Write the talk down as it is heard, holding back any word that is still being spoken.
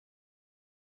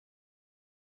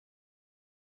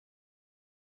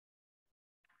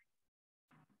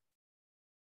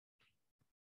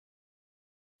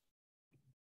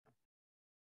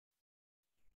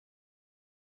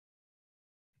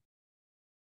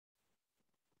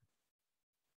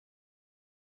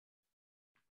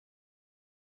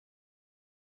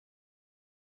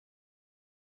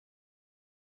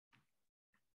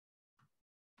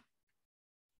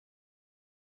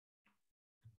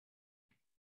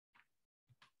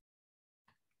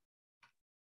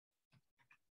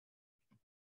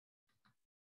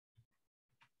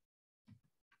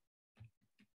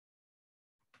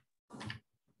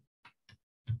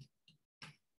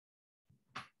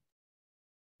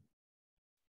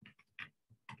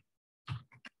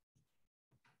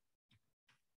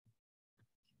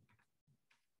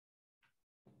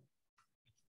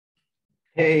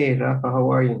Hey, Rafa,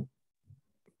 how are you?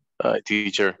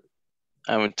 Teacher,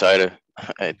 I'm tired.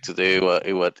 Today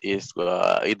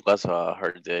it was a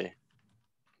hard day,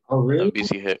 Oh, really?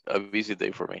 a busy day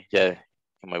for me. Yeah,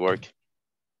 in my work.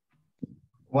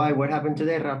 Why? What happened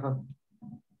today, Rafa?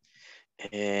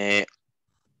 Uh,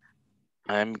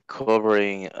 I'm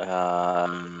covering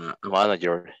a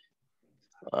manager.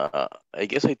 I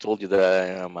guess I told you that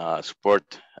I am a support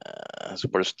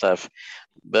staff,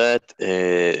 but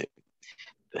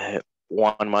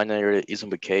one manager is on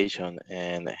vacation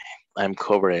and I'm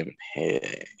covering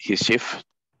his shift.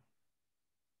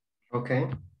 Okay.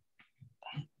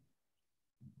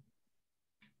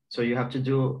 So you have to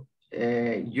do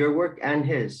your work and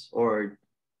his, or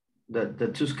the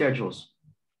two schedules.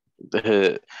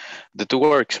 The the two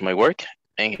works, my work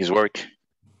and his work.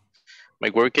 My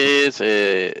work is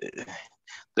the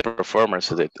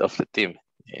performance of the team,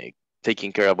 uh,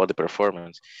 taking care about the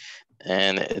performance,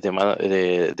 and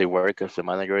the work of the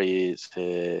manager is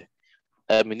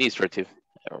administrative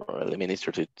or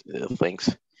administrative things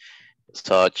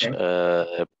such Okay.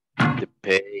 the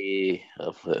pay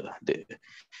of the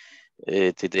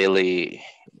daily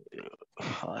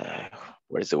uh,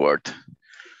 what is the word?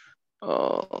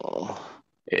 Uh,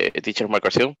 Teacher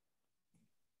marcación.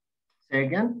 Say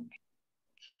again.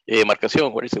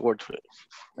 Marcación. What is the word for it?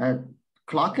 Uh,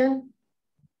 Clocking?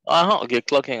 Okay,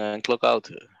 clock in and clock out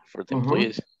for the Mm-hmm.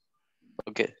 employees.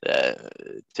 Okay,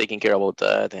 taking care about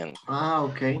that and Ah,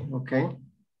 okay, okay.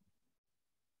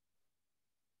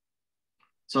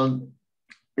 So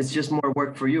it's just more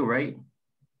work for you, right?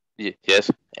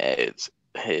 yes, it's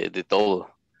the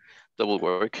double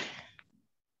work,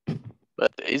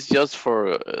 but it's just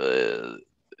for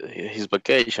his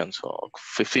vacation, so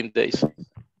 15 days.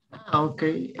 Ah,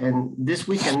 okay. And this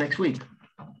week and next week.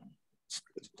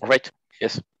 Right?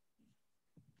 Yes,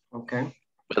 Okay.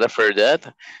 but after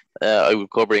that, I will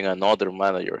covering another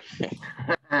manager.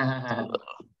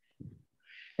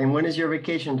 And when is your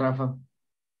vacation, Rafa?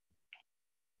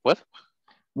 What?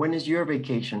 When is your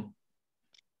vacation?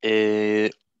 Uh,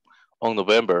 on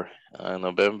November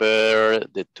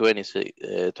the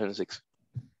 26th.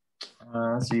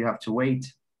 So you have to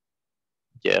wait.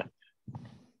 Yeah.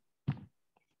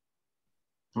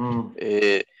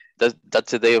 Mm.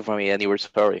 That's the day of my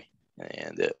anniversary,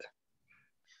 and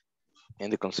in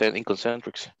the in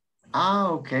concentrics. Ah,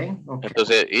 okay, okay.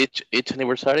 Entonces each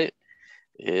anniversary,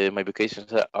 my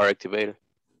vacations are activated.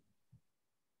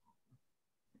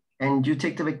 And you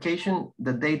take the vacation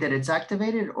the day that it's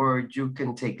activated, or you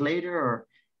can take later, or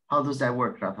how does that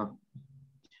work, Rafa?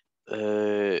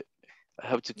 I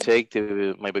have to take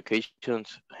my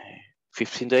vacations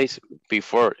 15 days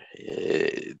before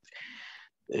the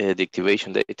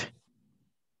activation date.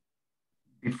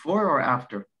 Before or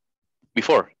after?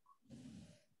 Before.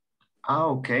 Ah,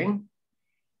 okay.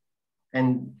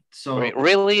 And I so, mean,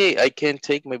 really, I can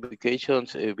take my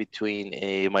vacations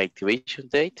between my activation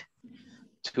date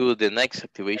to the next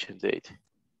activation date.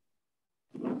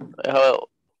 I have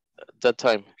that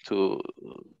time to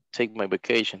take my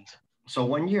vacations. so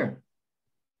 1 year.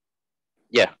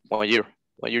 Yeah, 1 year.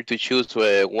 1 year to choose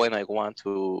when I want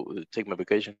to take my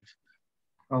vacations.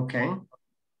 Okay.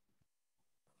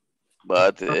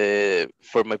 But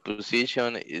for my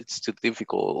position, it's too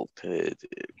difficult to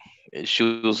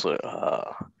choose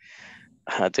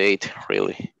a date.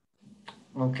 Really,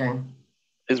 Okay.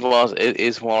 it's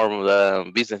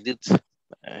more business needs.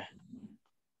 Uh,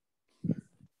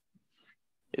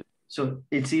 So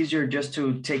it's easier just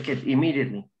to take it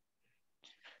immediately.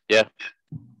 yeah,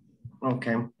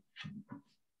 Okay.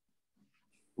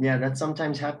 Yeah, that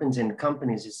sometimes happens in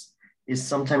companies. It's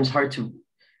sometimes hard to,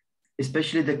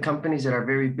 especially the companies that are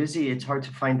very busy, it's hard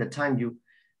to find the time. You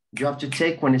have to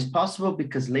take when it's possible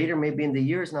because later maybe in the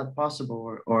year it's not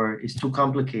possible or it's too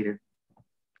complicated.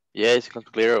 yeah, it's not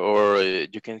clear, or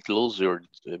you can lose your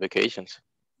vacations.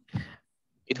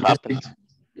 It Yes, happens.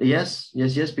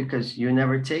 yes, because you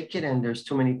never take it and there's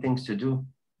too many things to do.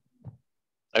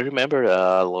 I remember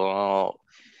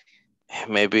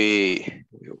maybe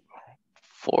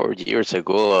 4 years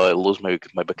ago, I lost my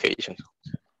vacations.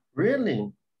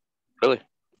 Really? Really,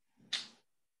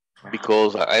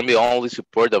 because I'm the only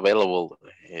support available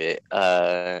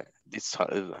this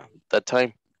that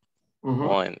time Mm-hmm.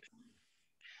 on,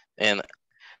 and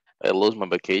I lost my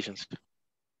vacations.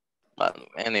 But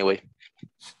anyway,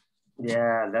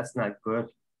 Yeah, that's not good.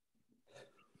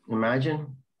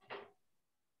 Imagine.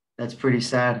 That's pretty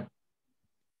sad.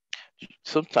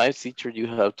 sometimes teacher you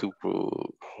have to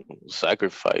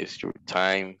sacrifice your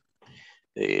time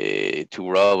to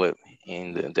rob it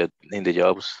in the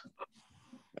jobs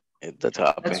that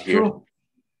happen That's here. true.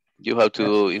 You have That's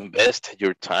to invest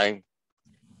your time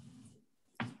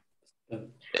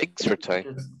Extra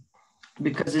time.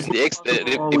 Because it's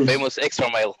The famous extra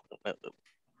mile.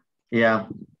 Yeah.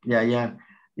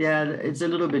 It's a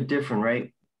little bit different,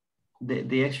 right?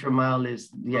 The extra mile is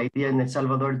the idea in El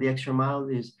Salvador. The extra mile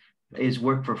is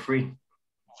work for free.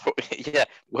 Yeah,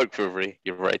 work for free.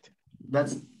 You're right.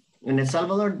 That's in El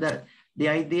Salvador. That the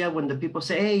idea when the people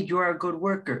say, "Hey, you are a good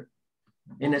worker."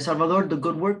 In El Salvador, the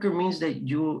good worker means that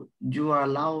you are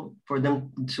allowed for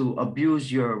them to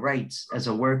abuse your rights as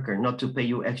a worker, not to pay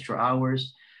you extra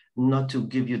hours, not to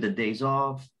give you the days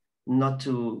off, not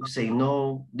to say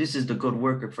no. This is the good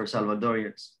worker for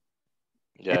Salvadorians.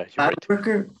 Yeah, you're right.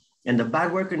 And the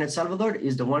bad worker in El Salvador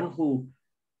is the one who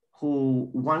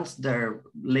wants their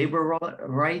labor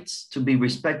rights to be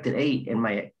respected. Hey, in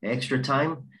my extra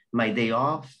time, my day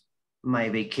off, my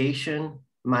vacation,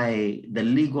 the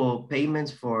legal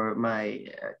payments for my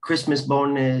Christmas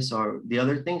bonus or the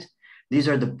other things. These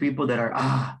are the people that are,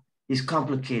 it's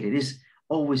complicated. It's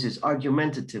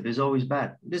argumentative. It's always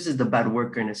bad. This is the bad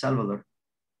worker in El Salvador.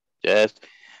 Yes,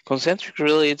 Concentric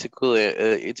really it's a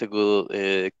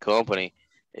good company.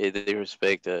 They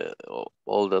respect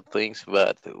all the things,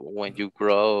 but when you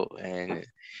grow and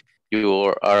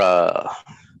you are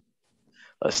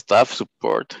a staff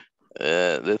support,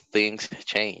 the things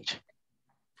change.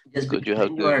 Yes, because you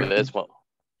have to invest more.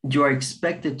 You are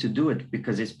expected to do it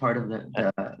because it's part of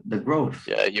the growth.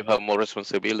 Yeah, you have more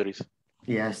responsibilities.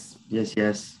 Yes.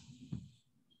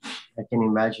 I can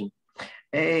imagine.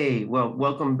 Hey, well,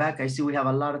 welcome back. I see we have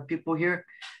a lot of people here.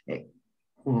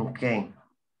 Okay.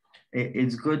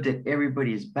 It's good that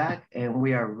everybody is back and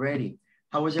we are ready.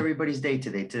 How was everybody's day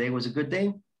today? Today was a good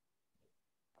day?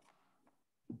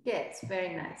 Yes,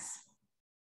 very nice.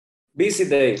 Busy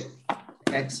day.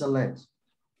 Excellent.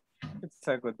 It's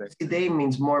a good day. Busy day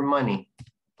means more money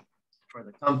for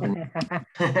the company.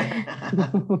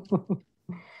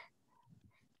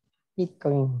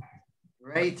 Bitcoin.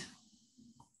 Right?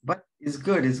 But it's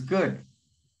good, it's good.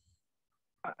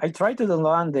 I tried to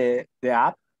download the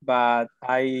app, but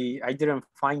I didn't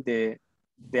find the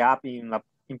app in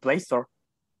Play Store.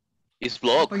 It's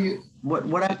blocked.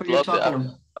 What app are you talking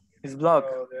about? It's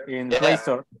blocked in Play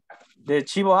Store. The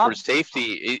Chivo app. For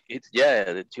safety,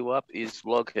 the Chivo app is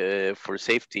blocked for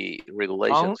safety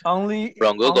regulations. Only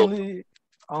from Google.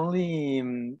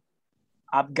 Only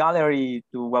App Gallery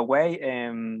to Huawei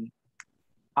and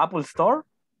Apple Store.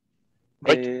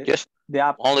 Right, yes. The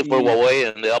app only for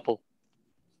Huawei and the Apple.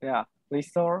 Yeah, Play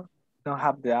Store don't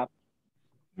have the app.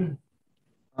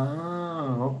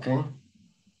 Okay.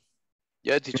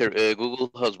 Yeah, teacher, Google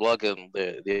has blocked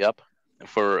the app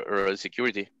for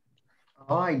security.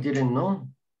 Oh, I didn't know.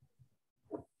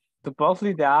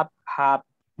 Supposedly the app had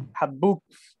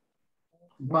books.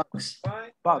 Bugs.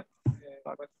 Bugs.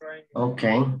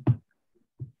 Okay.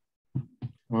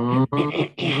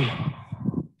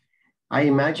 I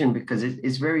imagine because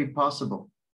it's very possible.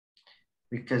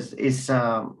 Because it's,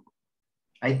 I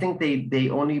think they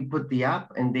only put the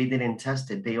app and they didn't test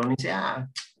it. They only say,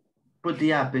 put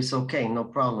the app, it's okay, no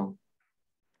problem.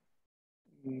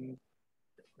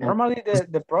 Normally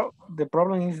the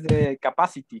problem is the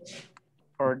capacity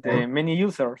for the many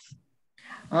users.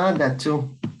 That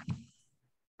too.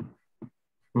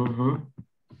 You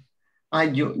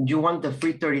want the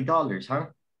free $30, huh?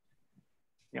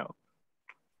 No.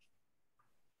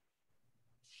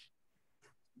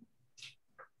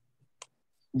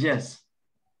 Yes.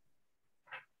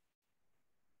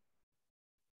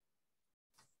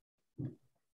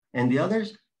 And the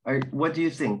others what do you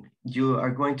think? You are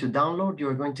going to download, you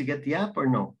are going to get the app or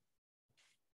no?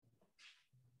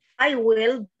 I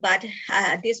will, but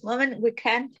at this moment we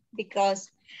can't because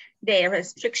the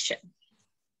restriction.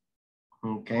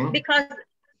 Okay. Because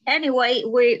anyway,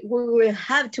 we will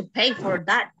have to pay for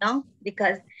that, no?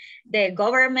 Because the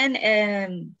government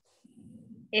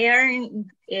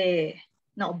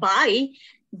buy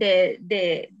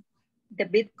the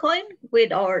Bitcoin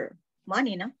with our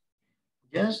money, no?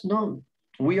 Yes, no,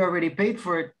 we already paid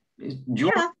for it.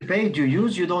 You paid, you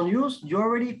use, you don't use, you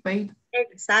already paid.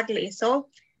 Exactly, so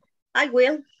I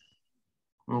will.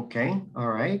 Okay, all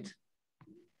right.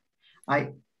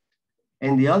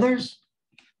 And the others?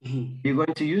 You're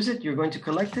going to use it? You're going to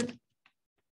collect it?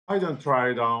 I don't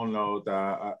try download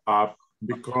the app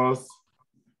because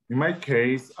in my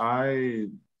case, I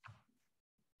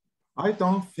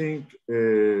don't think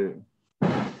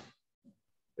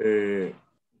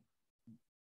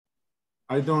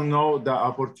I don't know the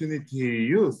opportunity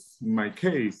use in my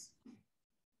case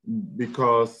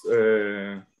because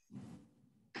the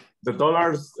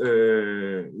dollars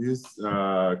is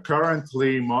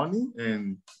currently money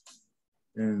and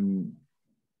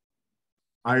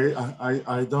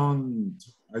I don't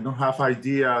I don't have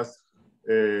ideas.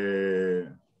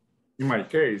 In my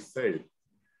case, say,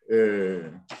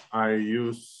 I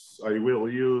will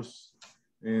use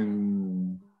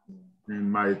in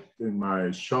my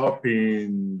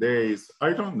shopping days.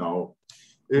 I don't know.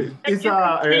 This is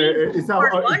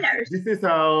an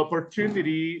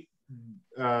opportunity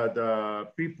the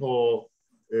people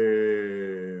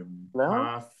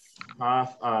have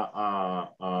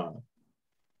a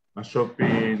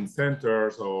shopping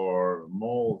centers or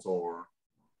malls, or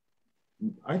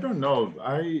I don't know.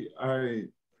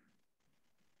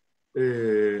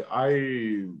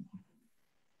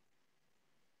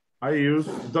 I use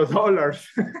the dollars.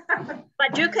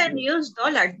 But you can use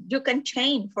dollar. You can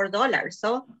change for dollars.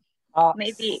 So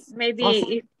maybe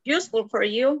it's useful for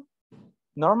you.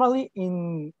 Normally,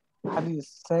 in how do you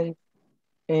say,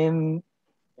 to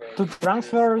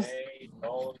transfer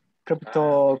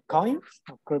crypto coins,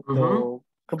 crypto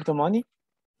money,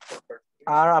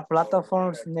 are a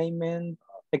platforms named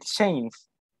exchange.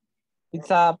 It's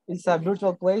a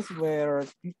virtual place where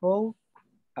people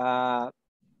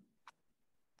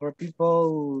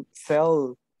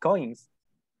sell coins,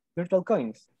 virtual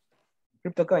coins,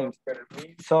 crypto coins.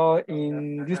 So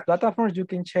in these platforms, you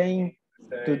can change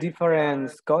to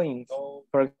different coins.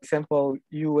 For example,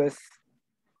 the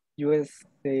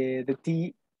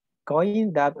T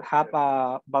coin that have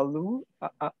a value,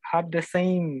 have the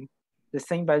same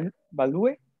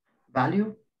value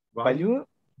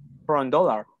from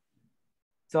dollar.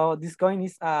 So this coin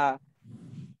is a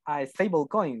stable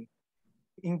coin.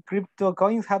 In crypto,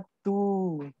 coins have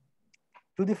two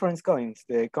different coins.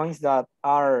 The coins that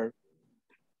are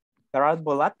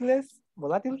volatile.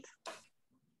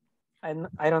 And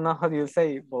I don't know how do you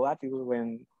say volatile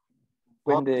when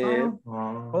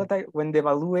the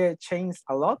value changes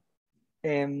a lot,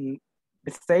 and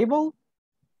stable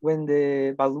when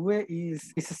the value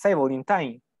is stable in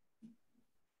time.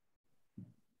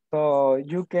 So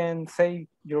you can save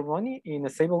your money in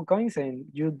stable coins, and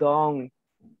you don't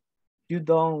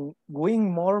win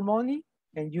more money,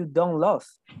 and you don't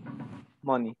lose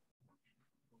money.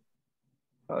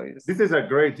 So this is a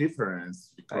great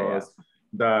difference, because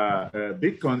the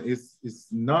Bitcoin is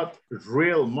not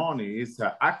real money. It's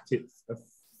an active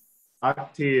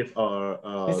or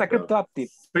it's a crypto active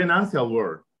financial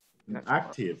word,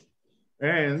 active,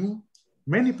 and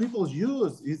many people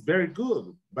use. It's very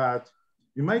good, but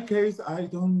in my case, I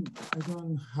don't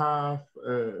have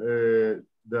the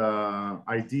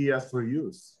ideas for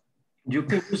use. You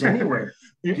can use anywhere.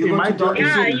 In my job,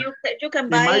 you can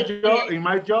buy. In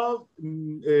my job,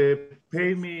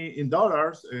 pay me in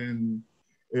dollars, and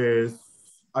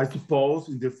I suppose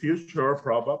in the future,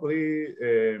 probably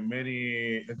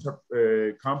many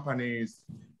companies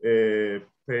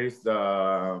pays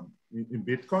in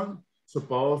Bitcoin.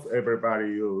 Suppose everybody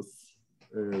use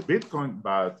Bitcoin,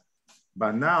 but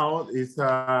now it's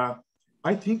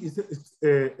I think it's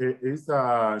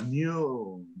a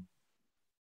new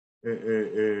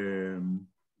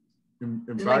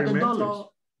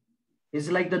environmental. It's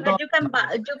like the dollar. You can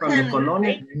buy. From the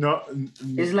colonies. No,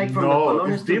 it's like from the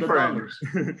colonies to the dollars.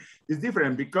 It's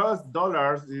different, because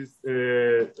dollars is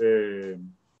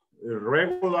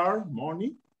regular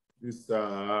money. It's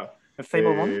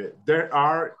stable money. There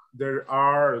are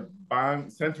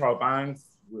central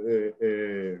banks.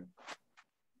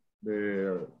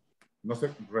 No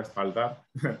sé, respaldar.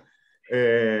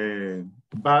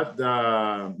 But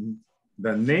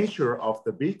the nature of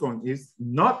the Bitcoin is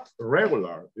not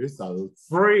regular. It's a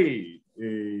free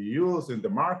use in the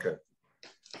market.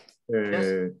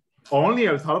 Yes. Only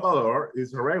El Salvador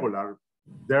is regular.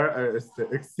 There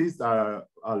exists a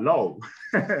law.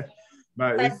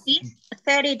 but these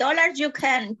 $30 you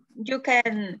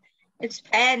can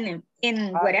spend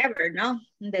in whatever, no,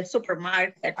 in the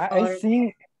supermarket. I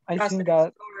think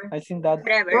that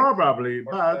whatever. Probably,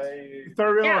 but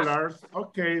 $30,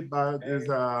 okay, but it's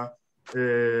a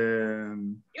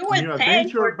you will pay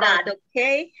for that,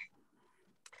 okay?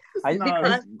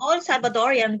 Because all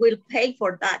Salvadorian will pay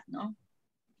for that, no?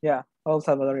 Yeah, all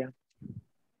Salvadorian.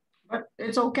 But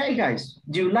it's okay, guys.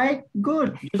 Do you like?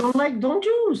 Good. You don't like? Don't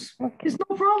use. It's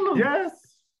no problem. Yes.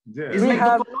 It's like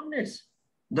the colones.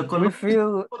 The colones. We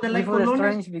feel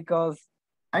strange because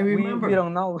I remember. We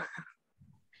don't know.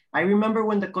 I remember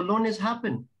when the colones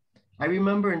happened. I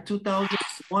remember in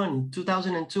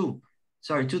 2002,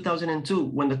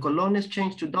 when the colones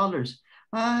changed to dollars.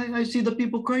 I see the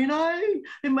people crying,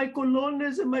 in my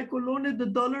colones, the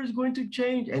dollar is going to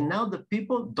change. And now the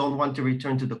people don't want to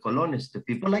return to the colones. The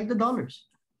people like the dollars.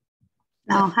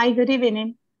 Hi, good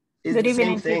evening. It's good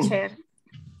evening, thing. teacher.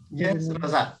 Yes,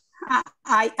 Rosa.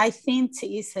 I think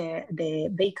the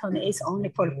Bitcoin is only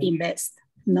for invest.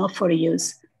 not for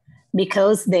use,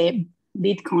 because the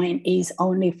Bitcoin is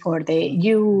only for the,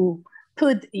 you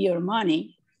put your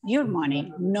money,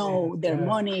 no, the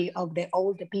money of the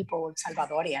older people,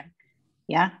 Salvadorian,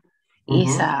 yeah?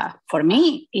 Is for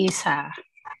me, is a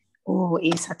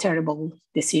terrible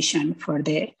decision for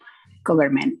the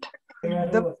government.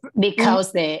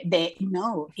 Because the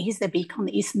Bitcoin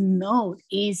is not,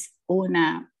 is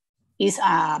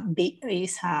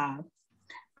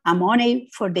a money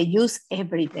for the use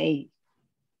every day.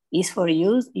 Is for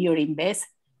use, you invest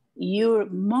your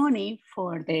money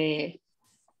for the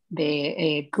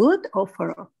good or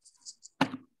for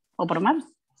mal,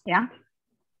 yeah.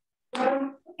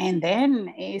 And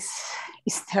then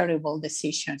it's terrible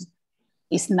decision.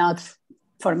 It's not,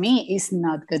 for me, it's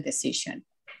not good decision.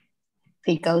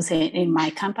 Because in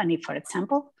my company, for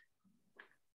example,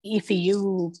 if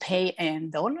you pay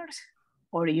in dollars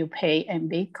or you pay in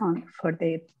Bitcoin for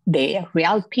the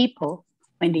real people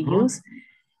when they use,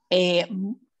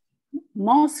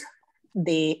 most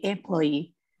the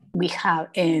employee we have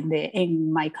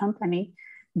in my company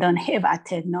don't have a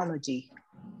technology,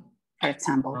 for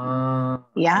example.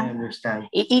 Yeah, I understand.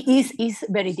 It is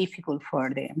very difficult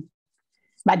for them.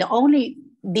 But the only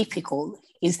difficult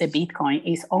is the Bitcoin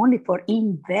is only for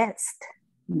invest,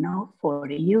 not for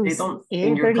use. They don't,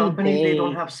 in your company, they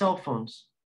don't have cell phones.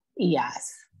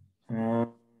 Yes.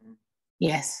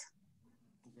 Yes.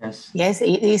 Yes. Yes,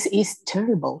 it's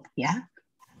terrible. Yeah,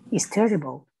 it's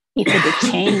terrible. If the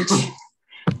change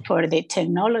for the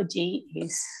technology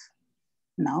is,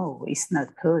 no, it's not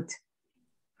good.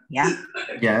 Yeah.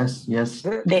 Yes, yes.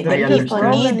 The people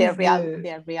need the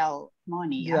real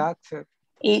money. Yeah.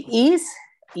 It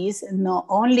is not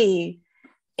only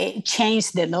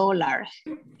change the dollar,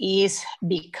 is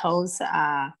because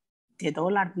the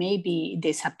dollar maybe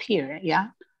disappear.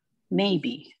 Yeah,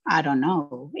 maybe, I don't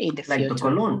know, in the future. Like the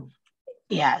colon.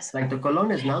 Yes. Like the colon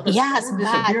is now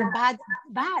disappear.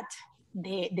 But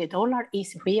the dollar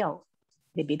is real.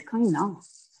 The Bitcoin, no.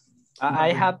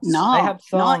 I have some.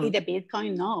 No, the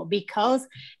Bitcoin, no, because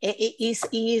it is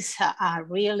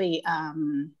really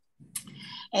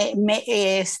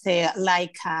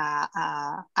like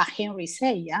Henry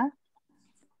say, yeah,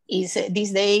 is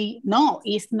this day, no,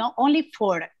 it's not only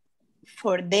for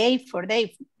 24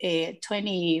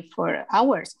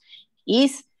 hours,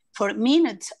 is for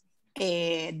minutes.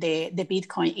 The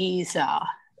Bitcoin is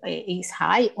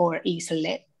high or is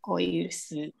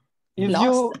lost. You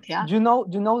know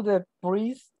the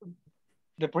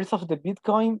price of the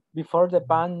Bitcoin before the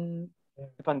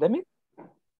pandemic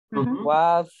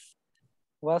was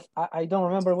I don't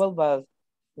remember well, but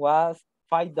was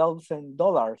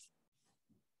 $5,000.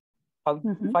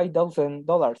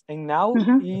 $5,000, and now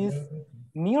is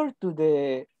near to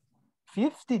the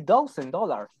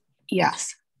 $50,000.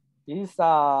 Yes, it's 10.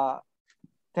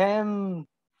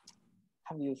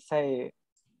 How do you say?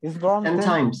 It's grown 10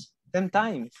 times. 10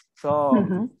 times.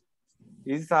 So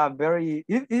it's a very.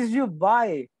 If you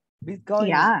buy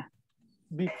Bitcoin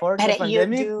before the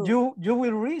pandemic, you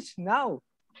will reach now.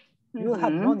 You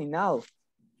have money now.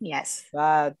 Yes.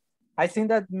 But I think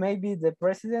that maybe the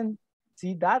president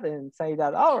see that and say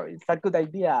that, oh, it's a good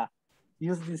idea,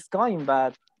 use this coin.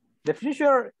 But the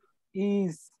future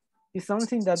is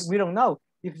something that we don't know.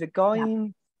 If the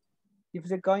coin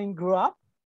grew up,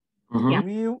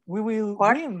 we will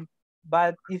win.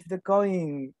 But if the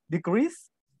coin decrease,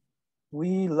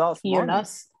 we lost money. You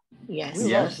lost. Yes.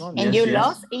 Yes. And you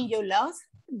lost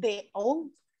the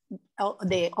old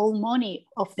money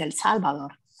of El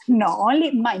Salvador. Not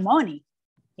only my money.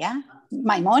 Yeah.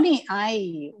 My money,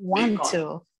 I want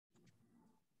to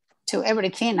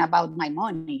everything about my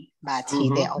money. But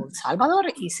the El Salvador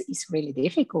is really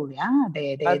difficult. Yeah.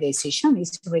 The decision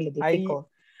is really difficult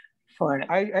for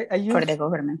the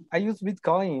government. I used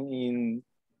Bitcoin in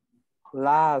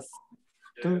last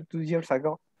two years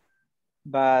ago,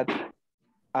 but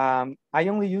I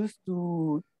only used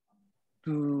to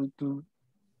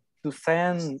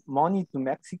send money to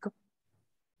Mexico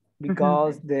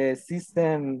because the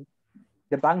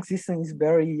bank system is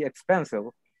very expensive.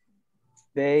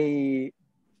 The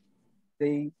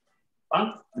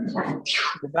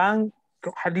bank,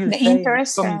 how do you say?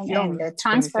 Interest and the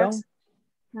transfers.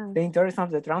 The interest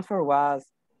of the transfer was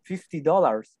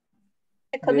 $50.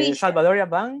 The Salvadorian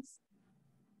banks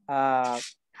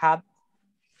had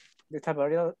the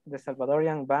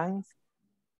Salvadorian banks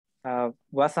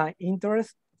was an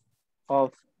interest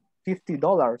of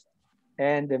 $50,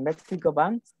 and the Mexico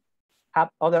banks have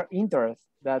other interest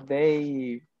that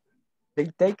they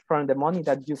take from the money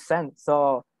that you send.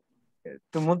 So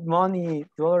to move money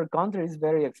to other countries is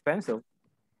very expensive.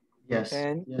 Yes.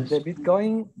 And the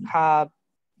Bitcoin have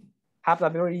have a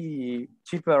very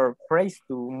cheaper price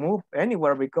to move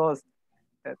anywhere because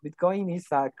Bitcoin is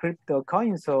a crypto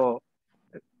coin, so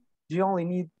you only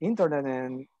need internet,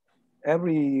 and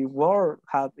every world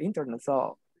has internet,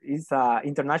 so it's a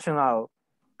international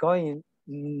coin.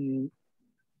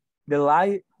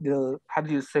 How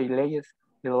do you say layers?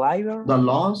 The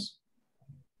laws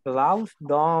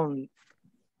don't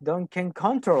can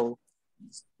control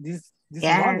this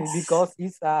money because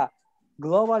it's a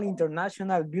global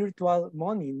international virtual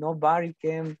money. Nobody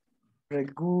can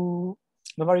regulate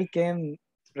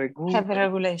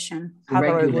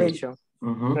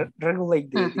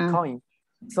the coin.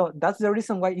 So that's the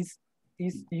reason why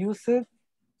it's used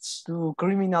to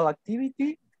criminal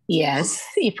activity. Yes,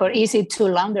 for easy to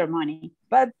launder money.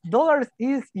 But dollars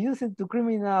is used to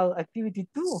criminal activity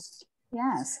too.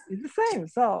 Yes, it's the same.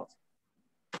 So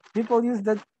people use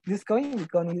this coin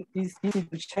because it's easy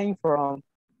to change from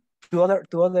to other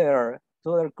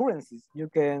currencies. You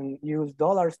can use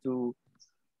dollars to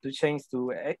change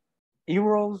to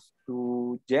euros,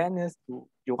 to yenes, to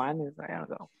yuanes. I don't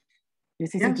know.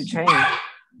 It's easy to change,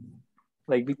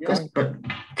 like Bitcoin. Yes, but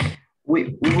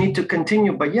we need to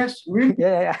continue. But yes, really.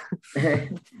 Yeah.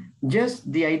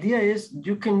 Just the idea is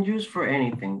you can use for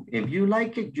anything. If you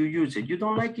like it, you use it. You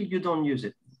don't like it, you don't use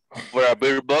it. For a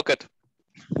beer bucket.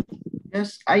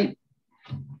 Yes, I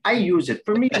use it.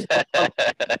 For me, it's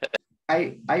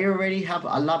I already have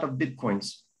a lot of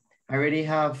Bitcoins.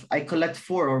 I collect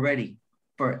 4 already.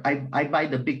 I buy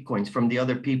the Bitcoins from the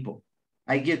other people.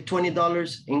 I get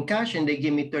 $20 in cash and they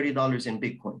give me $30 in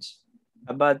Bitcoins.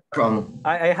 But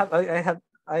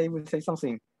I will say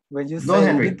something. When you say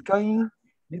Henry.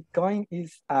 Bitcoin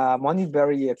is money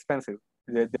very expensive.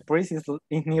 The price is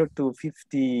near to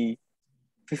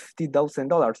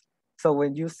 $50,000. So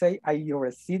when you say you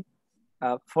receive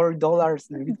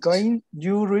 $4 in Bitcoin,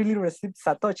 you really receive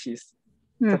satoshis.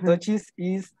 Satoshis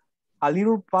is a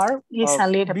little part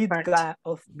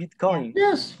of Bitcoin. Yeah.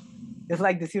 Yes. It's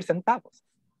like the centavos.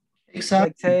 Exactly.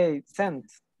 Like say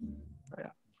cents.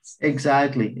 Yeah.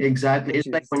 Exactly. It's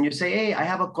like when you say, hey, I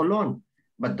have a colon,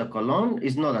 but the colon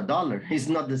is not $1. It's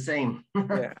not the same.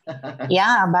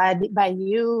 Yeah, but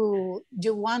you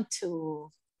want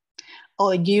to,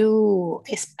 or you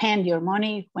spend your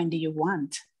money when do you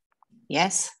want.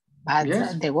 Yes, but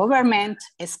the government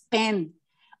spend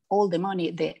all the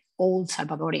money, the old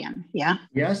Salvadorian,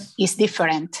 Yes. It's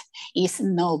different. It's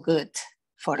no good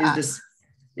for us.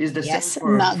 Is the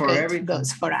same for everything.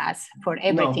 Goes for us, for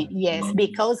everything. No. Yes,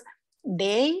 because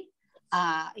they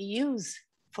use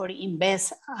for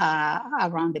invest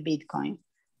around the Bitcoin.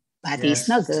 But it's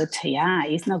not good. Yeah,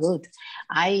 it's not good.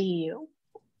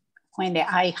 When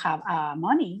I have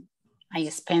money, I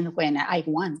spend when I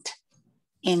want.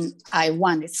 And I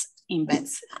want to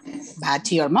invest.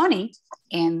 But your money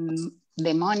and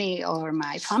the money or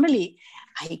my family,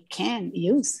 I can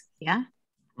use,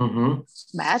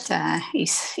 But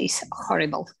it's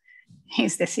horrible.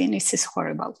 The thing is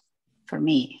horrible for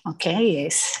me, okay?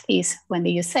 Is when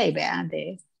you say that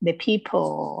the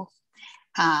people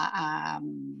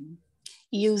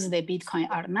use the Bitcoin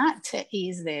or not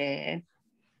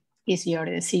is your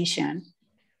decision.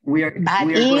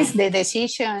 The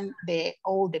decision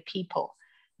all the people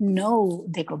know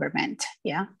the government,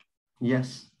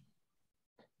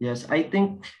 Yes, I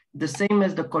think the same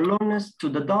as the colones to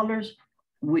the dollars,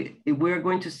 we're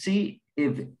going to see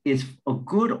if it's a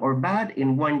good or bad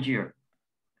in 1 year.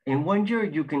 In 1 year,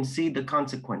 you can see the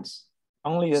consequence.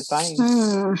 Only the time.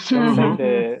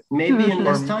 Maybe in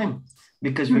less time,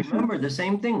 because remember the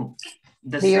same thing.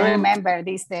 Do you remember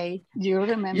this day?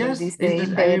 This day?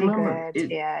 I remember.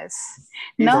 Yes.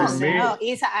 No,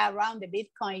 it's around the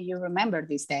Bitcoin. You remember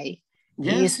this day.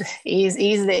 Yes. Is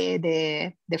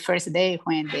the first day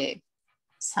when the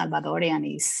Salvadorian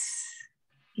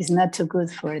is not too good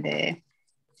for the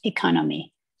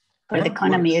economy. For the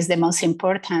economy is the most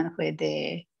important with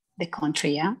the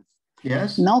country,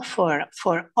 Yes. No, for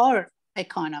our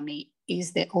economy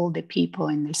is all the people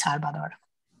in El Salvador.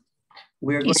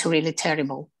 It's really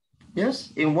terrible.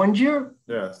 Yes, in 1 year,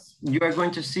 yes, you are going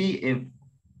to see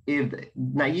if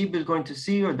Nayib is going to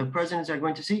see or the presidents are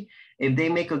going to see if they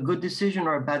make a good decision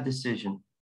or a bad decision.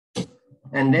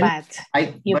 And then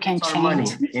you can it's change. Our money.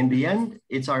 In the end,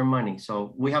 it's our money.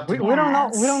 So we have to. We don't know.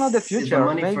 We don't know the future. It's the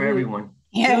money for everyone.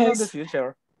 Yes. We don't know the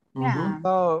future. Yeah.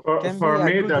 So for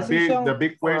me, the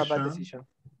big question.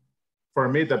 For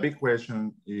me, the big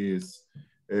question is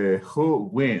who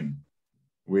win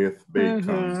with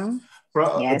Bitcoin.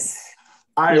 Yes.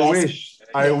 I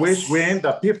wish win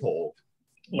the people.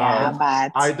 Yeah,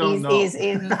 but I don't know.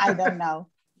 I don't know.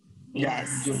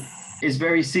 Yes. It's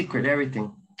very secret,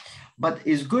 everything. But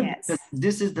it's good because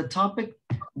this is the topic,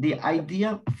 the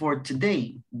idea for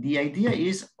today. The idea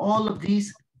is all of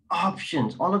these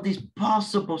options, all of these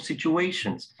possible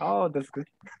situations. Oh, that's good.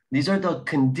 These are the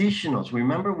conditionals.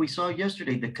 Remember, we saw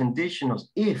yesterday the conditionals.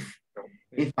 If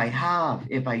I have,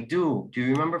 if I do. Do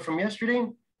you remember from yesterday?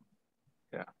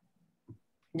 Yeah.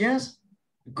 Yes?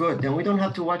 Good. Then we don't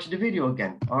have to watch the video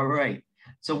again. All right.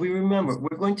 So we remember,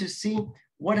 we're going to see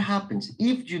what happens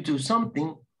if you do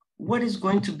something, what is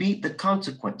going to be the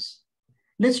consequence.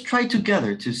 Let's try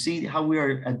together to see how we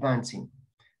are advancing.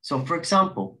 So for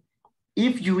example,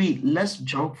 if you eat less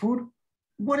junk food,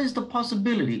 what is the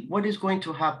possibility? What is going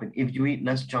to happen if you eat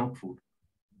less junk food?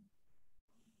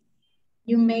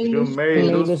 You may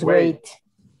lose weight.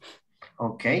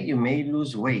 Okay, you may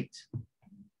lose weight.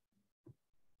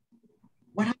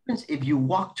 What happens if you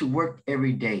walk to work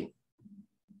every day?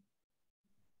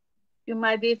 You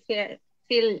might be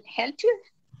feel healthier.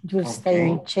 You'll stay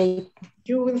in shape.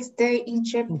 You will stay in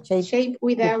shape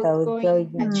without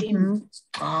going to the gym.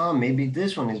 Ah, maybe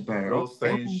this one is better. You'll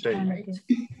stay in shape.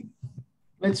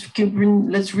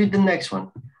 Let's read the next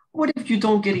one. What if you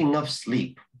don't get enough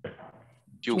sleep?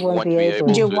 You won't be able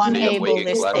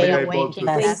to stay awake in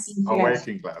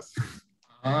class.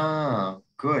 Ah,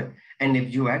 good. And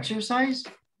if you exercise?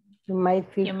 You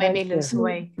might feel you maybe lose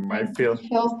weight. You might feel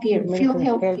healthier.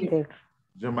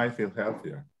 You might feel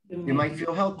healthier. You might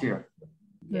feel healthier.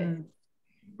 Yeah.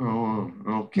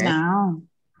 Okay. No,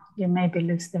 you maybe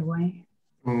lose the weight.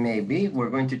 Maybe.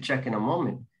 We're going to check in a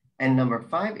moment. And number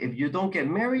 5, if you don't get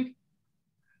married,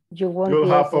 you won't you'll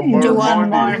have you want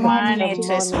more money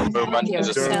to spend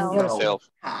yourself.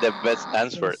 The best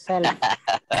answer.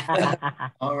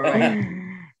 All right.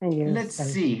 Let's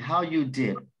see how you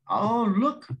did. Oh,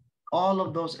 look. All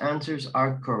of those answers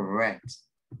are correct.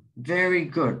 Very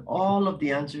good. All of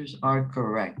the answers are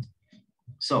correct.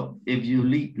 So if you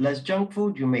eat less junk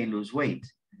food, you may lose weight.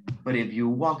 But if you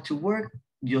walk to work,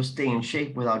 you'll stay in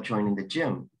shape without joining the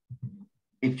gym.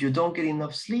 If you don't get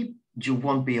enough sleep, you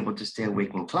won't be able to stay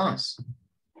awake in class.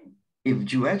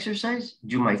 If you exercise,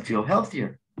 you might feel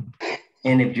healthier.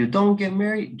 And if you don't get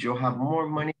married, you'll have more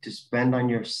money to spend on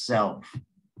yourself.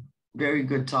 Very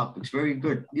good topics, very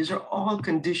good. These are all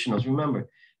conditionals. Remember,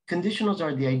 conditionals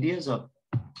are the ideas of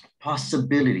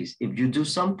possibilities. If you do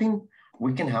something,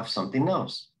 we can have something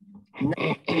else.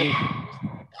 Now,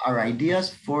 our ideas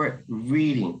for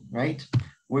reading, right?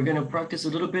 We're gonna practice a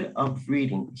little bit of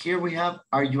reading. Here we have,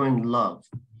 are you in love?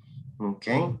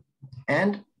 Okay,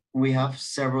 and we have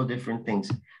several different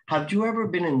things. Have you ever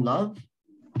been in love?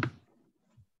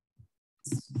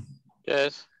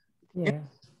 Yes. Yeah.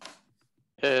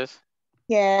 Yes.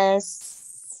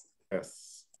 Yes.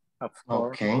 Yes.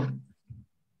 Okay.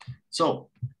 So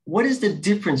what is the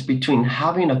difference between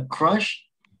having a crush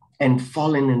and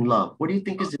falling in love? What do you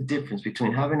think is the difference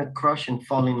between having a crush and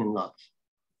falling in love?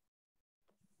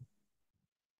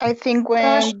 I think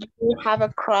when you have a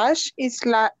crush, it's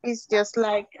just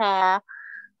like a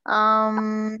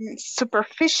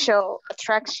superficial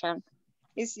attraction.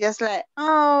 It's just like,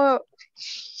 oh,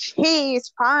 he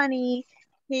is funny,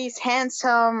 he's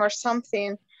handsome or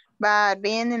something. But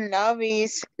being in love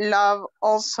is love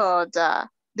also the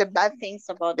bad things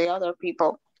about the other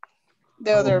people,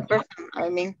 the other person, I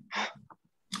mean.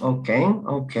 Okay,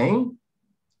 okay.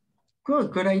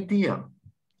 Good idea.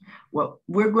 Well,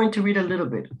 we're going to read a little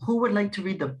bit. Who would like to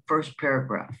read the first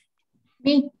paragraph?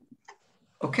 Me.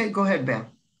 Okay, go ahead, Bam.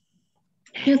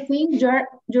 You think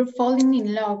you're falling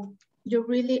in love. You're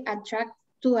really attracted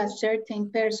to a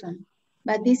certain person,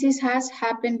 but has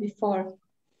happened before,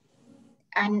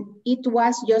 and it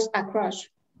was just a crush.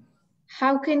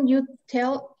 How can you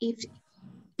tell if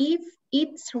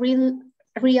it's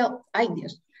real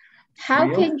ideas? How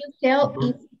can you tell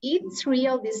if it's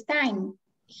real this time?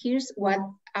 Here's what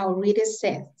our reader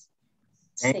said.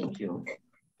 Thank you.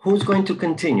 Who's going to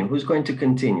continue? Who's going to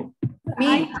continue?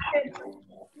 Me.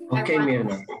 Okay,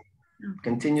 Mirna.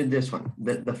 Continue this one,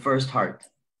 the first heart.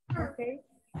 Okay.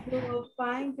 You will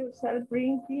find yourself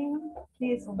bringing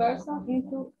this person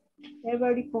into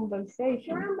every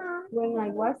conversation. When I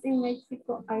was in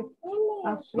Mexico,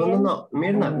 No,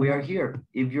 Mirna, we are here.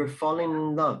 If you're falling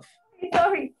in love.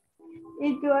 Sorry.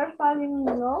 If you are falling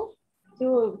in love, you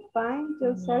will find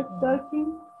yourself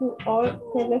talking to or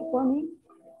telephoning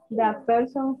that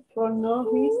person for no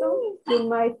reason. You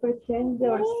might pretend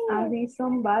there's a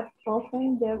reason, but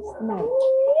often there's not.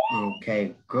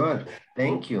 Okay, good.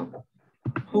 Thank you.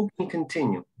 Who can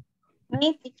continue?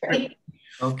 Me, teacher.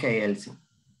 Okay, Elsie.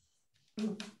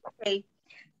 Okay.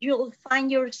 You'll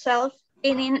find yourself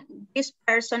bringing this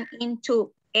person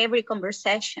into every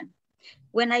conversation.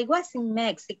 When I was in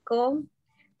Mexico,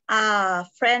 a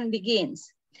friend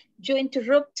begins. You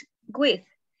interrupt with,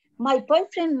 my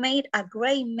boyfriend made a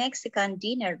great Mexican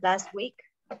dinner last week.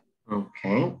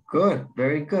 Okay, good,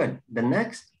 very good. The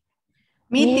next?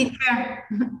 Me, teacher.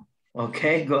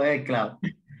 Okay, go ahead, Cloud.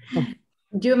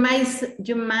 You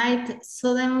might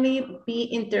suddenly be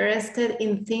interested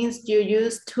in things you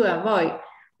used to avoid.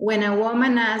 When a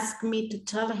woman asks me to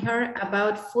tell her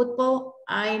about football,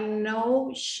 I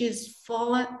know she's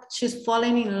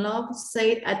fallen in love,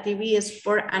 said a TV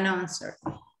sport announcer.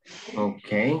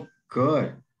 Okay,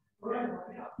 good.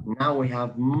 Now we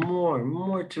have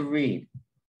more to read.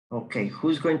 Okay,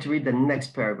 who's going to read the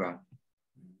next paragraph?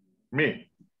 Me.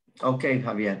 Okay,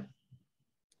 Javier.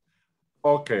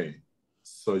 Okay,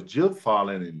 so you've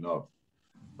fallen in love,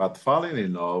 but falling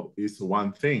in love is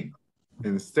one thing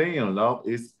and staying in love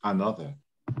is another.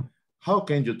 How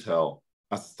can you tell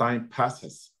as time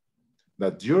passes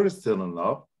that you're still in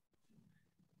love?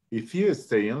 If you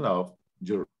stay in love,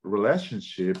 your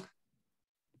relationship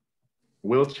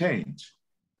will change.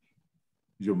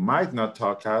 You might not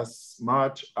talk as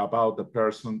much about the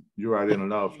person you are in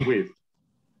love with.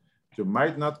 You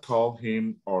might not call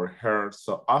him or her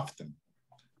so often,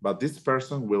 but this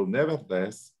person will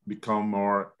nevertheless become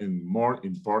more and more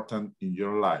important in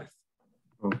your life.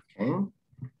 Okay,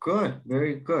 good,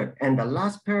 very good. And the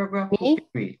last paragraph, Me?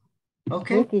 read.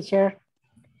 Okay. Me, teacher.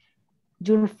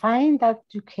 You'll find that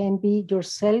you can be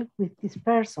yourself with this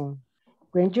person.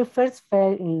 When you first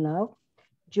fell in love,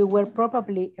 you were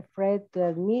probably afraid to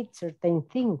admit certain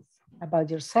things about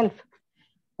yourself,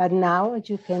 but now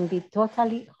you can be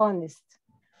totally honest.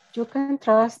 You can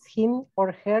trust him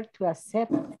or her to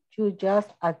accept you just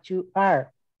as you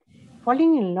are.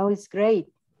 Falling in love is great.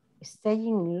 Staying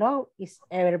in love is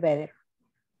ever better.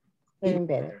 Even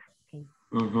better.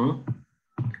 Okay.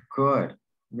 Good,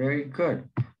 very good.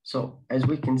 So as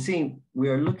we can see, we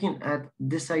are looking at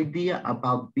this idea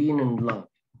about being in love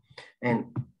and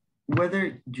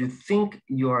whether you think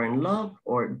you are in love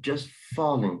or just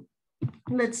falling.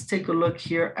 Let's take a look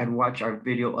here and watch our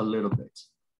video a little bit.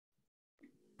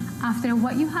 After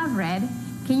what you have read,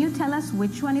 can you tell us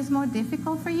which one is more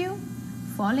difficult for you?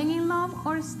 Falling in love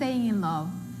or staying in love?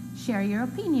 Share your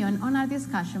opinion on our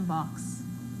discussion box.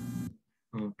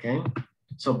 Okay,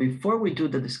 so before we do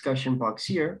the discussion box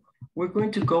here, we're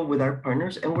going to go with our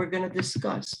partners and we're going to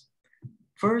discuss.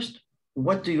 First,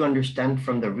 what do you understand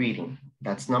from the reading?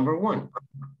 That's number one.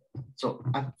 So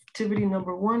activity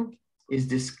number one is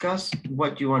discuss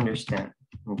what you understand,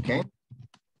 okay?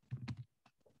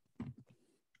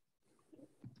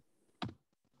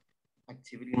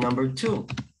 Activity number two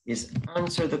is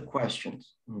answer the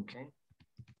questions, okay?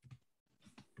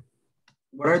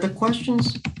 What are the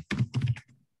questions?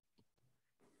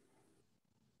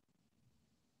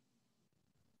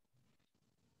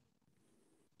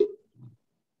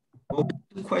 What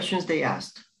were the questions they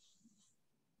asked?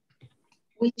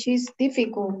 Which is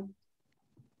difficult,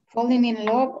 falling in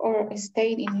love or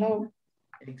staying in love?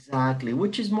 Exactly.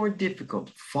 Which is more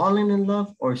difficult, falling in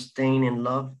love or staying in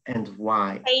love, and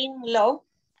why? Staying in love.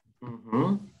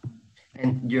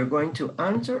 And you're going to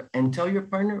answer and tell your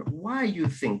partner why you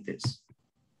think this.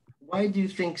 Why do you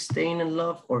think staying in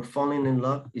love or falling in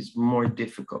love is more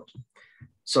difficult?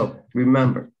 So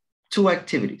remember, two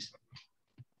activities.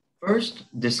 First,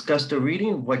 discuss the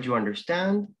reading, what you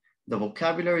understand, the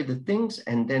vocabulary, the things,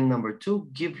 and then number two,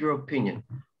 give your opinion.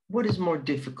 What is more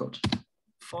difficult,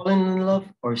 falling in love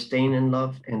or staying in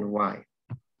love, and why?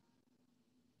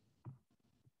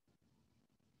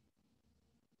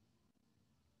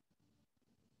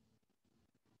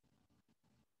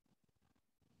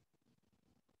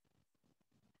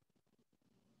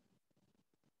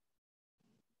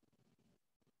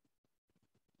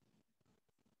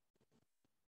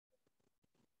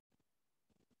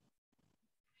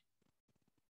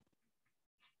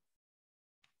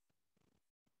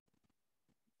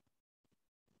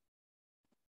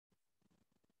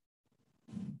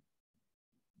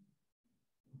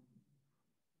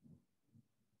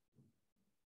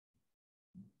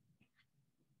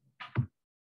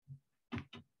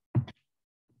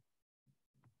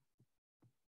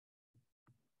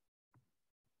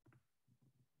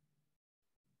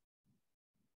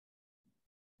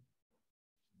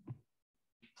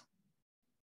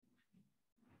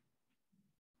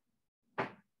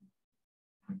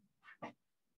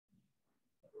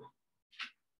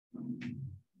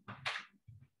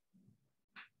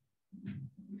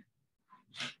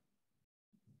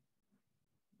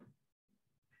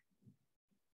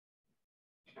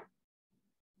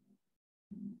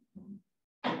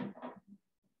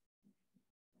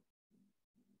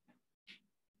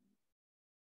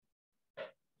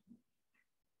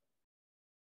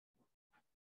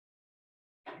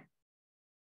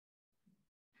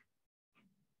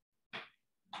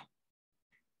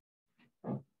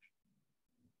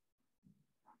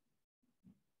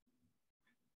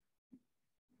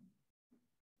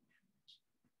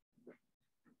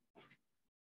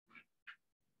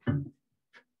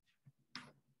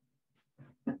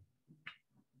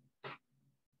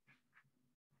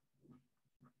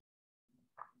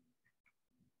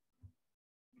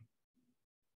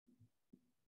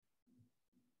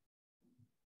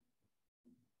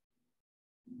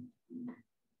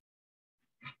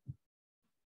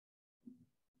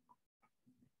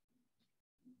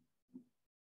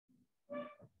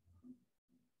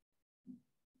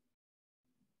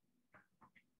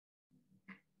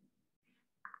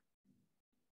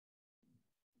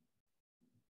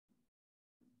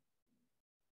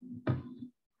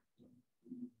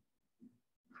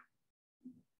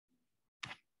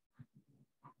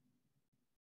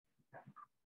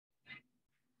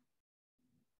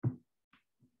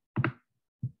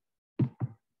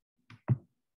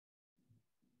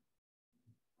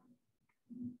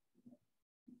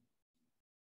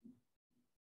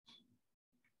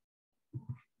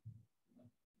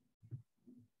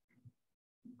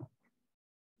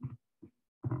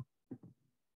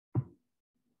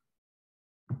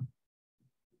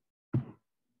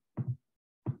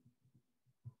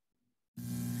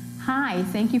 Hi,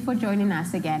 thank you for joining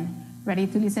us again. Ready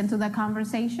to listen to the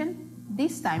conversation?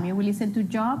 This time you will listen to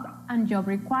job and job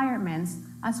requirements,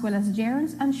 as well as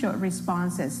gerunds and short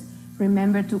responses.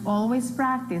 Remember to always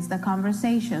practice the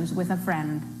conversations with a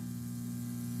friend.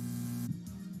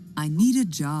 I need a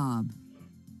job.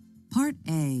 Part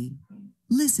A,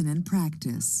 listen and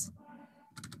practice.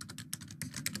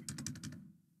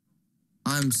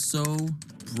 I'm so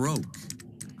broke.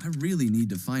 I really need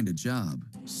to find a job.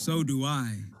 So do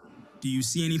I. Do you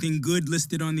see anything good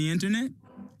listed on the internet?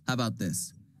 How about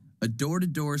this? A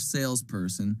door-to-door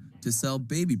salesperson to sell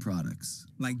baby products.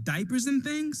 Like diapers and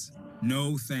things?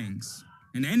 No thanks.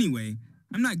 And anyway,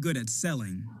 I'm not good at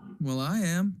selling. Well, I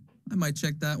am. I might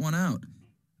check that one out.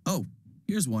 Oh,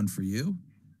 here's one for you.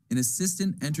 An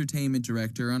assistant entertainment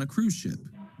director on a cruise ship.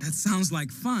 That sounds like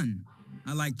fun.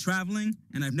 I like traveling,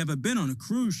 and I've never been on a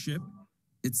cruise ship.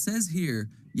 It says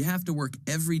here you have to work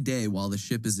every day while the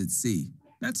ship is at sea.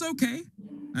 That's okay.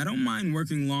 I don't mind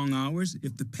working long hours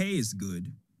if the pay is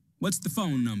good. What's the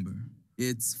phone number?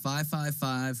 It's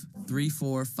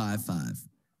 555-3455.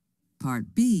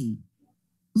 Part B,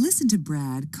 listen to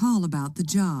Brad call about the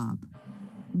job.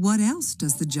 What else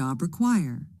does the job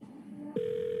require?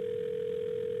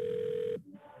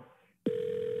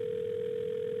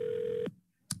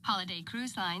 Holiday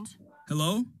Cruise Lines.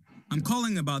 Hello? I'm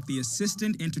calling about the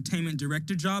assistant entertainment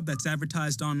director job that's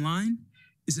advertised online.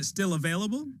 Is it still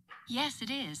available? Yes,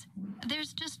 it is.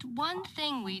 There's just one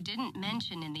thing we didn't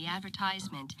mention in the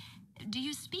advertisement. Do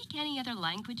you speak any other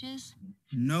languages?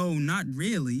 No, not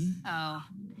really. Oh,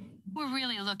 we're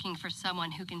really looking for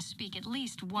someone who can speak at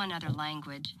least one other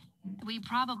language. We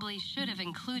probably should have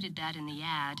included that in the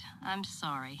ad. I'm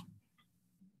sorry.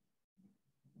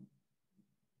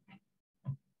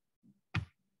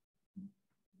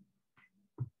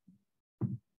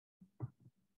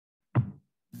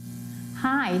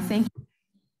 Hi, thank you.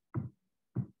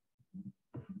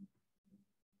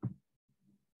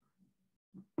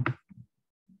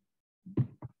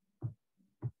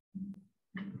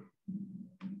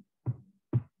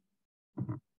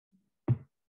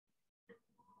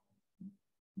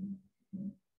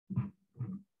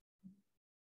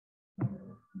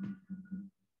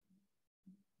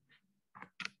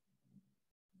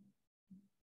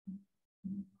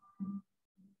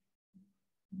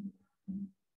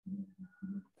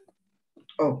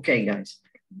 Okay, guys.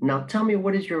 Now tell me,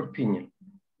 what is your opinion?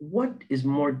 What is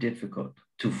more difficult,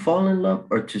 to fall in love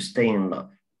or to stay in love?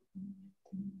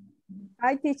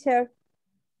 Hi, teacher.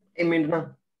 Hey,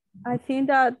 Mirna. I think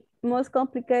that most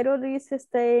complicated is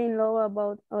stay in love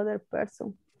about other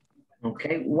person.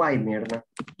 Okay, why, Mirna?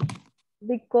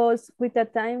 Because with the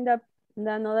time that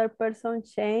another person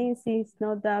changes, it's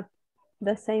not the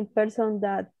same person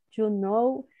that you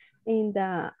know in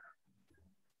the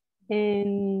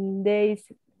days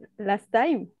last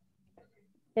time.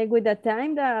 And with the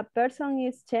time, the person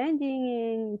is changing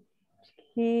and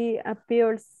he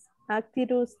appears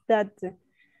attitudes that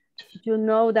you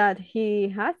know that he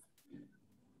has.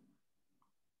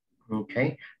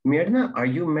 Okay. Mirna, are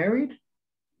you married?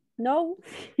 No.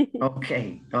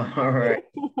 Okay, all right.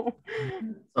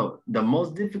 So the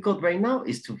most difficult right now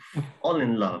is to fall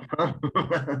in love. Huh?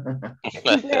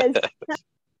 Yes.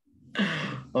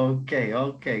 Okay,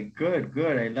 okay, good,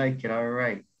 good. I like it. All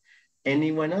right.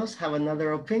 Anyone else have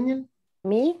another opinion?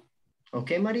 Me?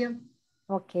 Okay, Maria.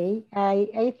 Okay,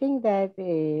 I think that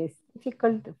it's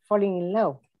difficult falling in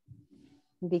love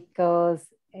because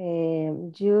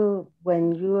when you're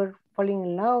falling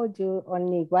in love, you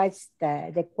only watch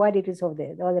the qualities of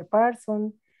the other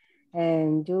person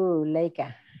and you like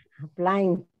a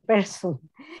blind person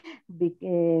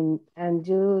and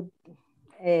you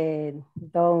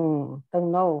don't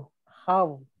know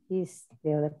how is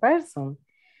the other person.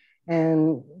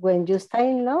 And when you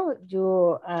stay in love,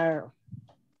 you are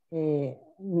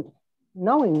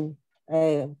knowing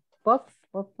both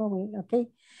knowing, okay?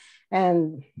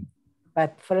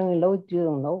 But falling in love, you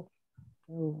don't know.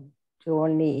 You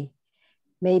only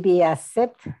maybe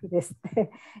accept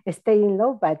stay in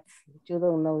love, but you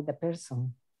don't know the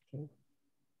person. Okay.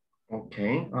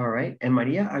 Okay, all right. And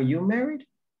Maria, are you married?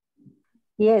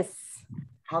 Yes.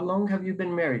 How long have you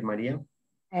been married, Maria?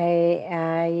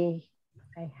 I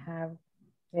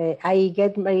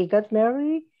got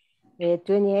married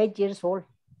 28 years old.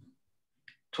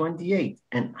 28.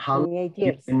 And how 28 long have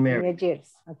years. you been married? 28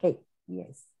 years. Okay.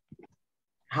 Yes.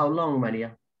 How long,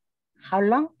 Maria? How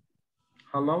long?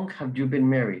 How long have you been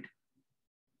married?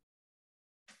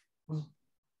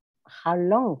 How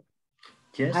long?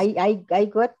 Yes. I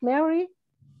got married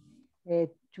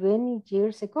 20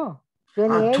 years ago.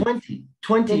 28,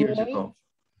 20 years ago.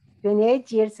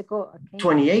 28 years ago. Okay.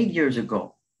 28 years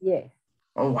ago. Yes.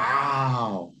 Oh,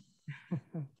 wow.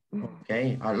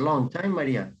 Okay, a long time,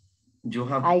 Maria. You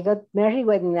have... I got married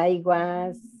when I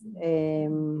was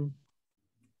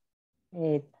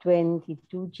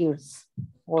 22 years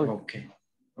old. Okay,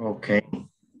 okay,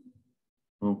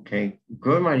 okay.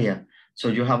 Good, Maria. So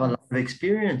you have a lot of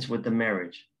experience with the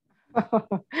marriage.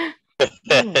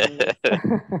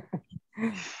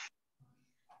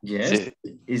 Yes,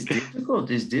 it's difficult.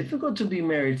 It's difficult to be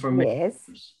married for many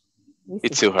years.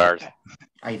 It's too hard.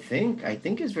 I think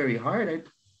it's very hard.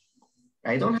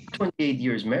 I don't have 28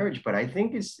 years marriage, but I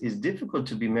think it's difficult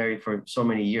to be married for so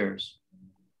many years.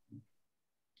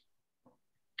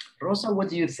 Rosa, what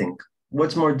do you think?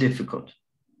 What's more difficult?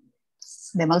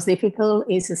 The most difficult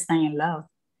is staying in love.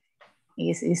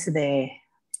 It's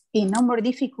not more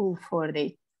difficult for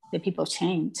the people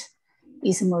change.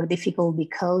 It's more difficult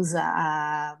because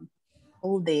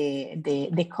all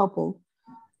the couple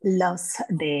lost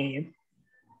the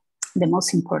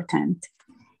most important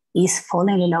is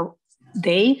falling in love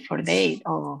day for day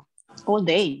or all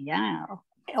day, yeah,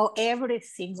 or every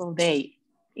single day,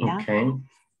 yeah. Okay.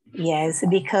 Yes,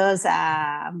 because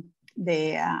my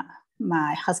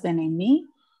husband and me,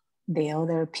 the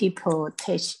other people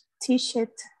teach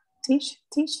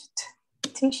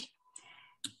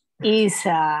is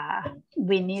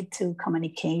we need to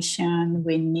communication,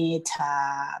 we need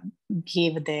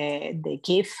give the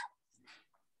gift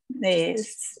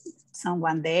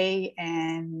someone day,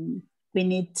 and we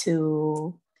need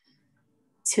to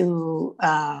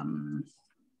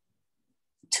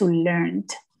learn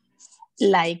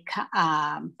like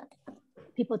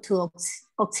people to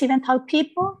Occidental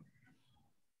people,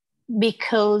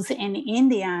 because in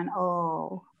Indian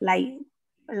or like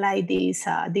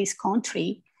this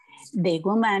country, the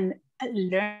woman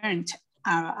learned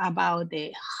about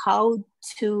how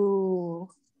to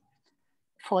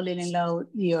fall in love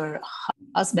your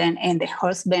husband, and the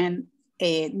husband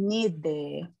need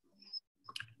the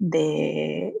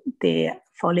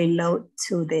fall in love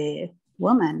to the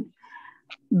woman,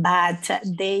 but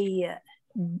they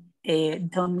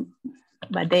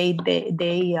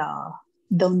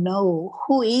don't know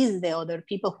who is the other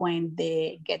people when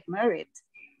they get married.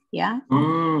 Yeah.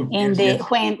 And yes.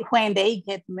 When they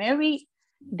get married,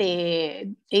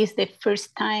 it's the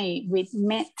first time we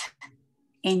met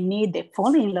and need the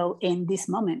fall in love in this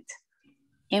moment.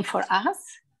 And for us,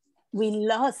 we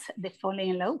lost the fall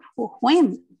in love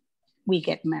when we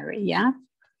get married. Yeah.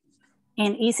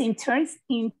 And it's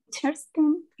interesting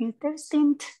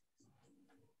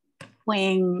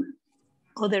when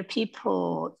other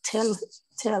people tell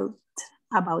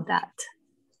about that.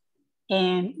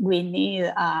 And we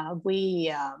need,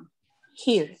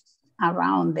 here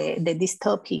around this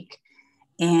topic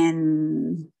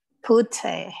and put,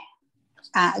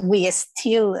 we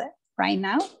still right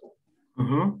now,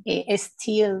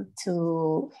 still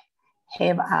to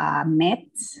have a met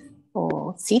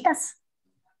or citas.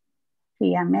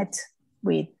 We are met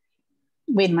with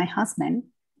my husband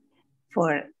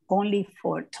only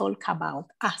for talk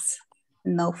about us,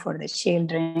 not for the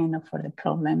children, not for the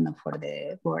problem, not for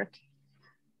the work.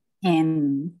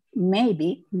 And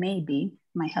maybe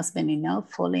my husband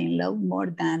fall in love more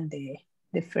than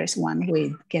the first one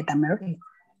we get married.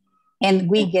 And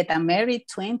we get married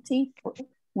 20,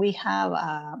 we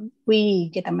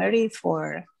get married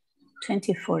for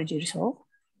 24 years old.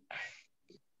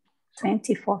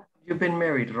 24. You've been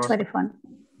married, Rosa? 24.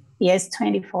 Yes,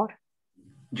 24.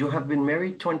 You have been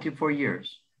married 24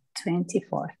 years?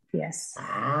 24, yes.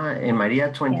 And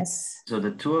Maria 20. Yes. So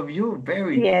the two of you,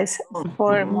 very... Yes,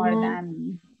 for more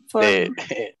than 4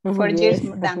 years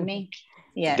than me.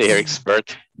 Yes. They're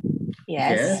expert.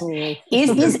 Yes.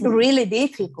 It's really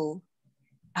difficult,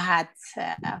 but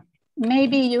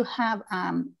maybe you have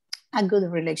a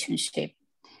good relationship.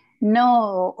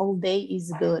 No, all day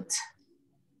is good,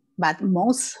 but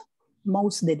most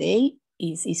the day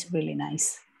is really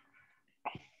nice.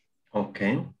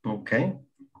 Okay.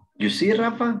 You see,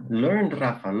 Rafa? Learn,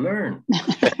 Rafa, learn.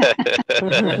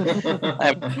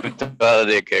 I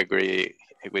totally agree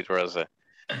with Rosa.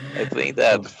 I think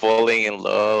that falling in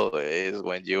love is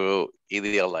when you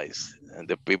idealize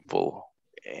the people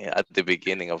at the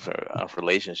beginning of a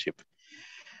relationship.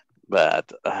 But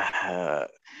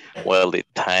while the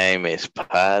time is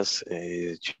passed,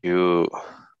 you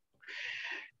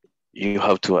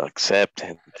have to accept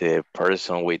the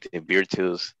person with the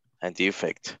virtues and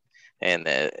defect. And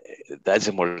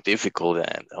that's more difficult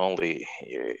than only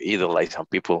idolize some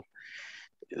people.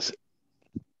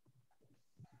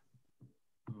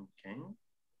 Okay.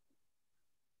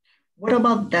 What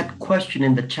about that question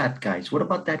in the chat, guys? What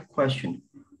about that question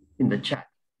in the chat?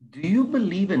 Do you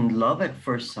believe in love at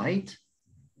first sight?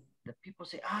 the people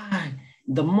say,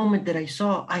 the moment that I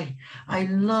saw, I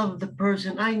love the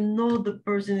person. I know the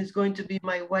person is going to be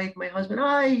my wife, my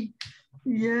husband.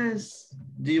 Yes.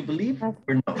 Do you believe or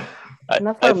no?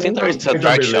 I think there is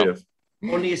attraction.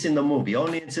 Only it's in the movie.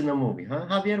 Only it's in the movie, huh,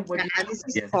 Javier? What do you think? This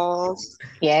is false.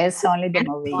 Yes, only the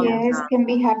movie. Yes, can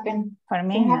be happen. For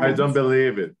me, no. I don't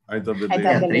believe it. I don't believe it.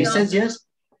 Beatriz says yes.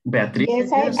 Beatriz Yes,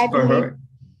 says yes. I For believe. her.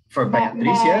 For Beatriz,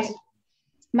 yes.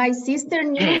 My sister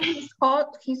knew her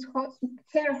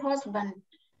husband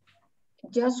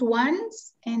just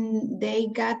once, and they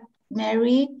got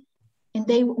married, and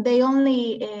they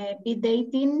only be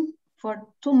dating for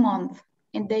 2 months,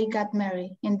 and they got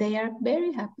married, and they are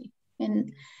very happy.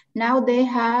 And now they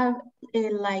have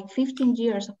like 15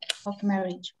 years of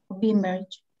marriage, of being married.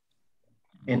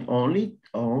 And only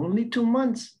 2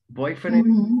 months,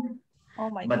 boyfriend. Oh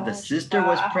my But God. the sister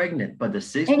was pregnant. But the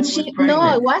sister And was she, pregnant.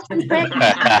 no, it wasn't pregnant.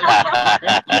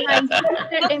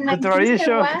 my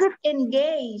sister was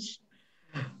engaged,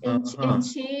 and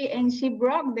she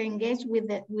broke the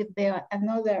engagement with the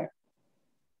another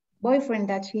boyfriend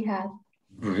that she had.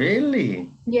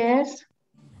 Really? Yes.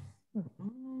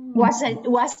 Was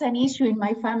an issue in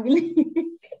my family.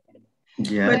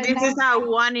 Yeah. But this is a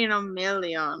 1 in a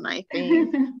million, I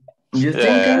think. You think?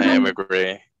 Yeah, I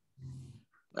agree.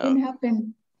 Can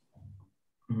happen.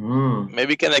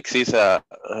 Maybe can exist a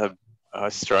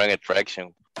strong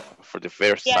attraction for the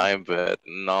first time, but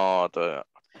not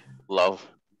love.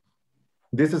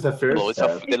 This is the first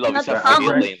step. The love is a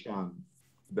feeling.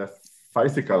 The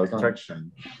physical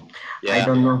attraction. Yeah. I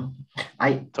don't know.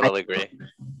 I totally agree.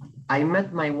 I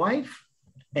met my wife,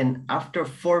 and after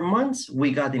 4 months,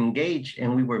 we got engaged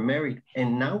and we were married.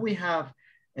 And now we have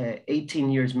 18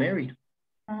 years married.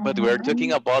 But we're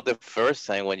talking about the first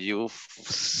time when you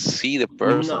see the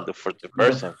person, the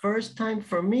first time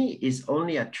for me is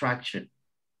only attraction.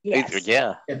 Yes.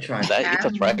 Attraction. It's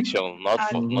attraction, not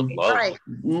love.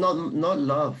 Not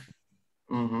love.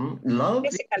 Love,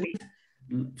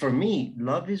 for me,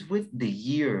 love is with the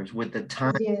years, with the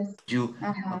time you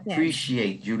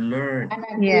appreciate, you learn.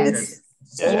 Yes.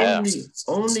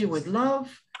 Only with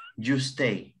love, you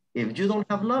stay. If you don't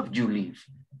have love, you leave.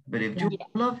 But if you have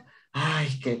love, oh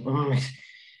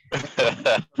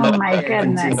my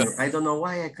goodness. I don't know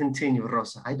why I continue,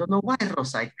 Rosa. I don't know why,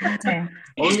 Rosa.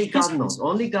 Only God knows.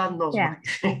 Only God knows why.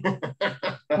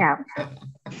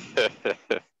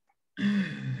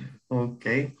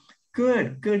 Okay.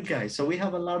 Good, guys. So we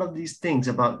have a lot of these things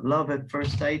about love at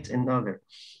first sight and other.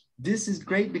 This is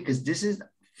great because this is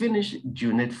finished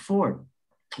Unit 4.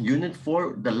 Unit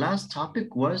 4, the last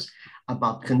topic was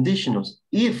about conditionals.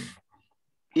 If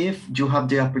you have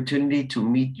the opportunity to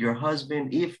meet your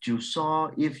husband, these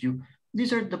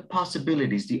are the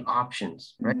possibilities, the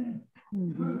options, right?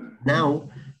 Now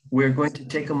we're going to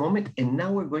take a moment, and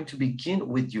now we're going to begin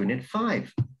with Unit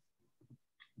 5.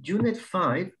 Unit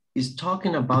 5 is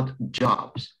talking about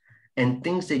jobs and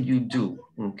things that you do,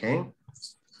 okay?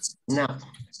 Now,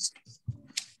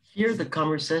 here the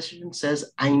conversation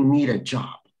says, I need a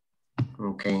job,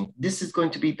 okay? This is going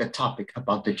to be the topic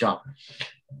about the job.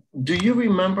 Do you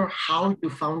remember how you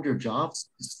found your job?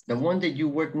 The one that you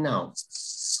work now. How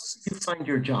did you find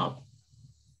your job?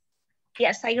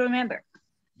 Yes, I remember.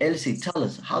 Elsie, tell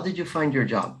us, how did you find your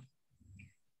job?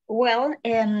 Well,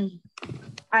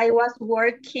 I was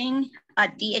working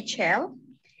at DHL,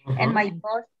 and my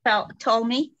boss told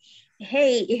me,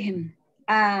 hey,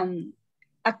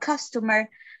 a customer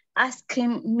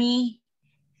asking me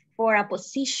for a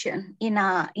position in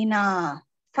a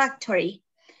factory.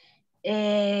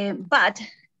 But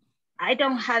I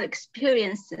don't have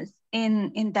experiences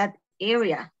in that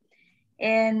area.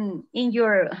 And in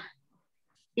your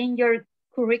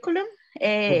curriculum,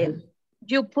 you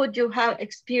have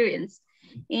experience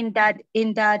in that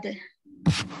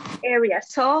area.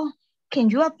 So can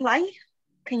you apply?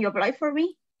 Can you apply for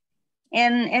me?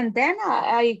 And then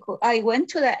I went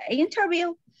to the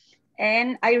interview,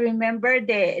 and I remember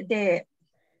the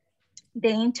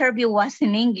interview was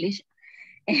in English.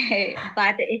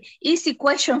 But easy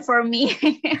question for me.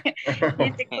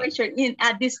 Easy question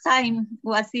at this time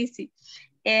was easy,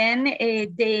 and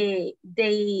they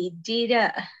did.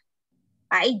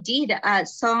 I did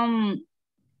some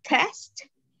test,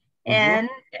 and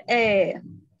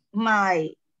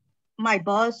my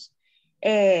boss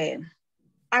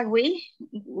agree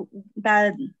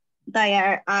that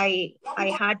I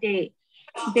had the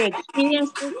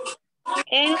experiences,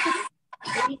 and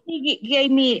he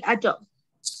gave me a job.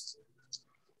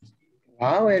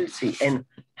 Wow, Elsie. And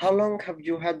how long have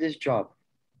you had this job?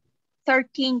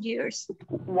 13 years.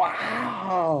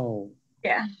 Wow.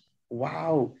 Yeah.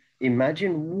 Wow.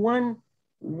 Imagine one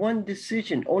one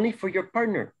decision only for your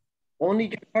partner. Only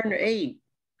your partner, hey,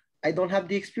 I don't have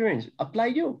the experience. Apply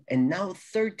you. And now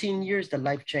 13 years, the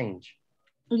life change.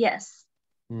 Yes.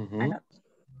 Mm-hmm.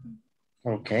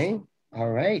 Okay. All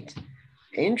right.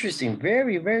 Interesting.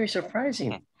 Very, very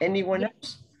surprising. Anyone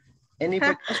else?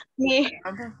 Anybody else? Yeah.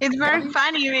 It's very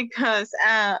funny because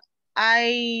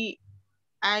I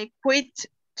quit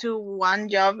to one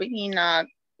job in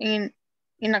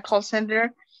a call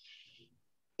center.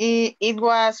 It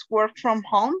was work from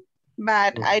home,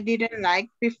 but I didn't like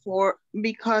before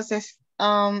because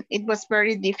it was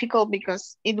very difficult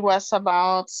because it was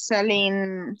about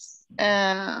selling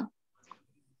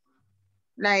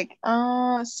like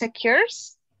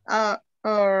secures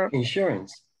or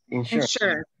insurance.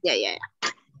 Yeah.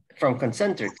 From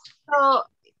concentric. So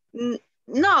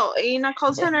no, in a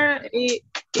call center it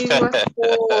was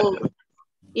called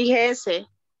ISSS.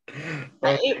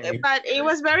 Okay. But it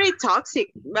was very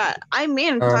toxic. But I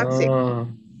mean toxic.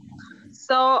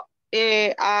 So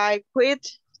I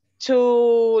quit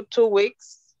 2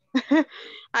 weeks.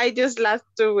 I just last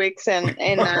 2 weeks and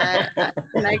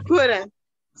I couldn't.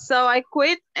 So I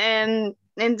quit and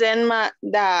then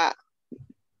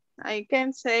I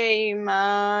can say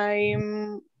my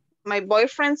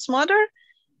boyfriend's mother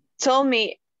told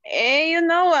me, hey, you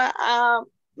know,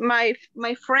 my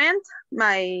friend,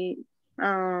 my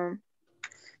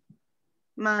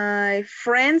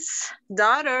friend's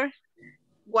daughter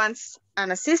wants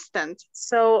an assistant.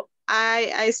 So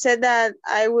I said that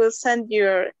I will send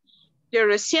your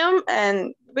resume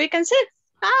and we can see.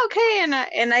 Okay,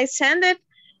 and I send it,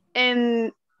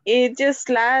 and it just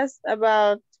lasts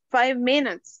about 5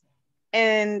 minutes,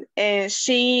 and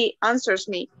she answers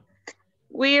me,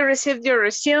 we received your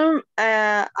resume,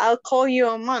 I'll call you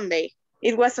on Monday.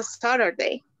 It was a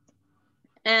Saturday,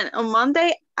 and on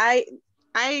Monday I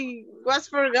was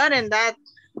forgotten that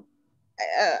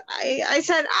I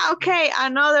said, okay,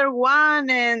 another one,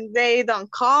 and they don't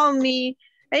call me,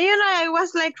 and you know, I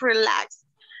was like relaxed.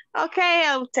 Okay,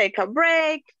 I'll take a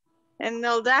break and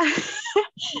all that.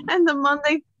 And the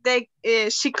Monday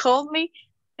she called me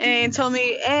and told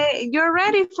me, hey, you're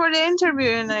ready for the interview,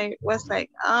 and I was like,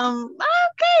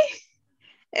 okay.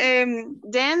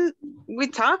 Then we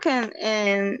talk,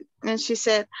 and she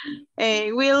said,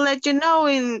 hey, we'll let you know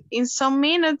in some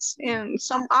minutes, in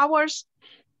some hours,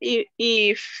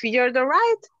 if you're the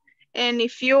right, and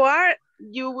if you are,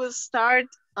 you will start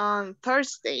on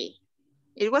Thursday.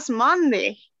 It was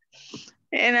Monday,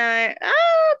 and I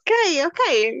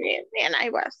okay, and I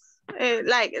was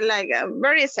like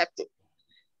very accepting.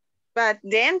 But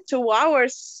then 2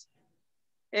 hours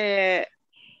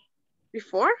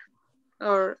before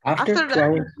or after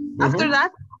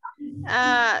that,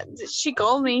 she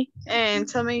called me and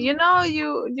told me, you know,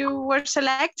 you were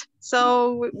selected,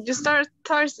 so you start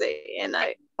Thursday. And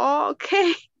I,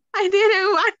 okay, I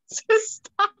didn't want to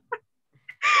start.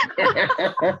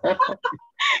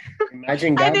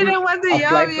 Imagine I didn't want the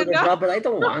job, for the job, but I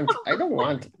don't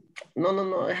want. No,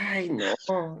 I know.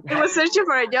 I was searching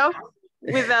for a job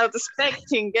without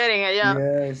expecting getting a job.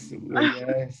 Yes.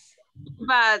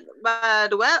 But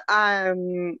well,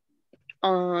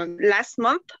 last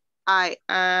month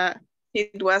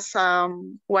it was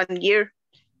 1 year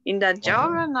in that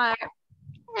job,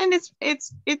 and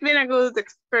it's been a good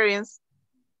experience.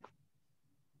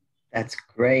 That's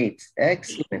great.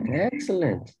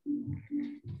 Excellent.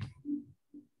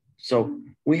 So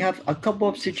we have a couple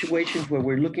of situations where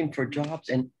we're looking for jobs,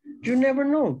 and you never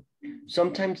know.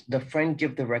 Sometimes the friend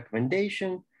give the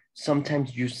recommendation.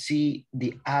 Sometimes you see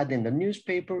the ad in the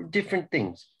newspaper, different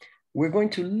things. We're going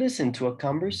to listen to a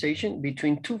conversation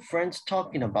between two friends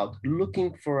talking about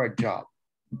looking for a job.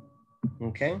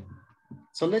 Okay,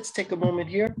 so let's take a moment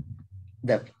here.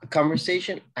 The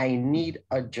conversation, I need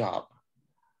a job.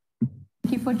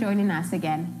 Thank you for joining us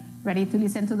again. Ready to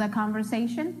listen to the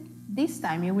conversation? This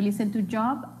time you will listen to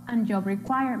job and job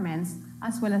requirements,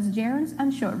 as well as gerunds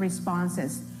and short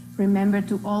responses. Remember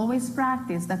to always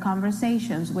practice the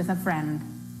conversations with a friend.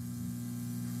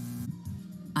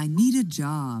 I need a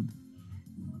job.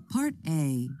 Part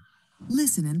A,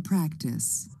 listen and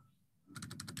practice.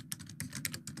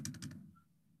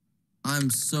 I'm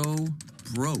so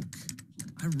broke.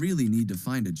 I really need to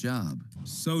find a job.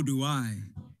 So do I.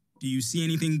 Do you see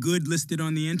anything good listed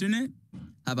on the internet?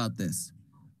 How about this?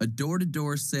 A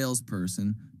door-to-door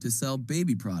salesperson to sell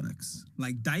baby products.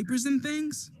 Like diapers and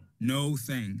things? No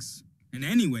thanks. And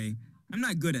anyway, I'm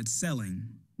not good at selling.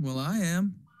 Well, I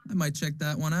am. I might check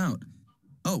that one out.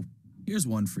 Oh, here's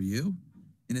one for you.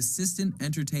 An assistant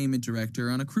entertainment director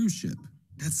on a cruise ship.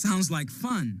 That sounds like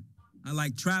fun. I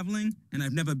like traveling, and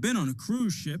I've never been on a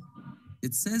cruise ship.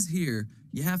 It says here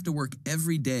you have to work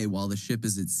every day while the ship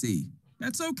is at sea.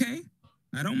 That's okay.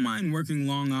 I don't mind working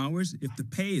long hours if the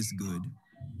pay is good.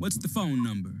 What's the phone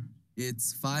number?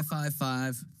 It's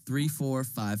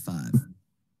 555-3455.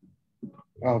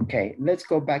 Okay, let's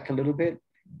go back a little bit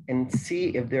and see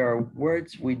if there are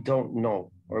words we don't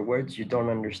know or words you don't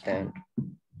understand.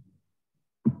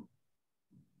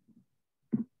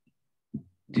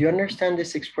 Do you understand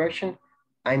this expression?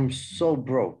 I'm so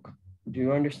broke. Do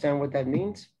you understand what that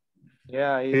means?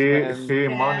 Yeah, He it's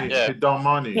money, Yeah. he don't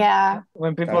money. Yeah.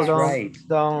 when people That's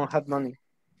don't have money.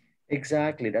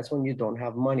 Exactly, that's when you don't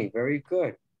have money. Very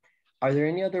good. Are there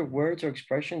any other words or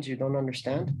expressions you don't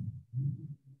understand?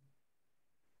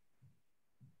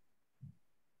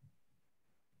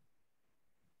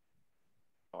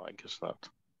 Oh, I guess not.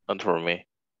 Not for me.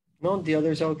 No, the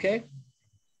others okay?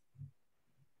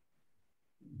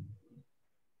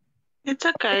 It's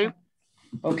okay.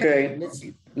 Okay,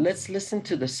 let's listen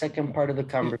to the second part of the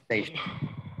conversation.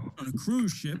 On a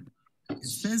cruise ship. It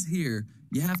says here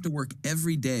you have to work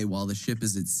every day while the ship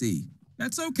is at sea.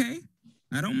 That's okay.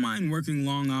 I don't mind working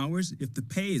long hours if the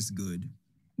pay is good.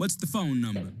 What's the phone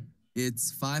number?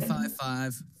 It's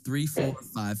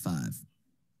 555-3455.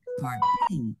 Part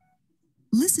B.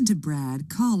 Listen to Brad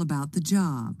call about the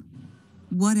job.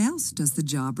 What else does the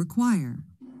job require?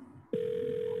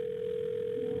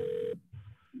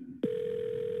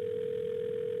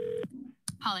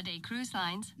 Holiday Cruise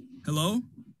Lines. Hello?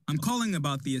 I'm calling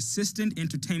about the Assistant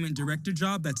Entertainment Director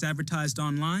job that's advertised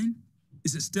online.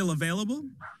 Is it still available?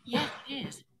 Yes, it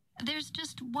is. There's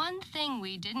just one thing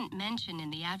we didn't mention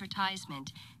in the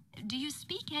advertisement. Do you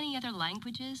speak any other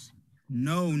languages?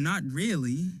 No, not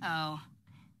really. Oh,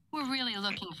 we're really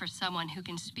looking for someone who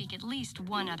can speak at least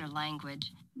one other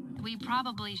language. We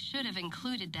probably should have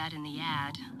included that in the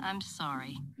ad. I'm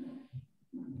sorry.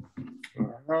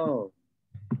 Oh,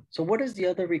 so what is the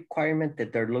other requirement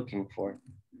that they're looking for?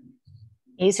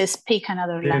 Is to speak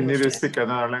another He language. need to speak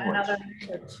another language.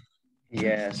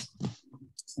 Yes,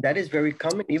 that is very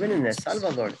common, even in El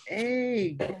Salvador.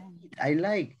 Hey, I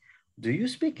like, do you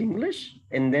speak English?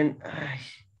 And then,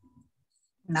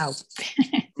 No.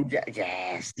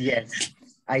 yes.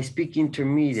 I speak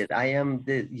intermediate. I am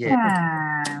the,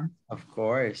 yeah, of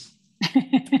course.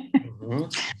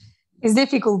 It's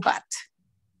difficult, but.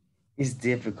 It's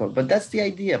difficult, but that's the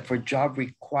idea for job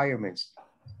requirements,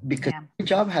 because every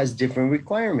job has different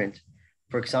requirements.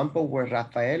 For example, where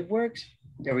Rafael works,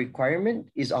 the requirement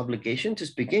is obligation to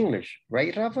speak English,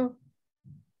 right, Rafa?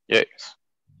 Yes.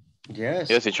 Yes.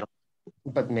 Yes, teacher.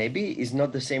 But maybe it's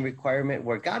not the same requirement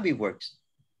where Gabi works.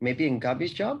 Maybe in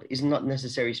Gabi's job, it's not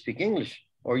necessary to speak English.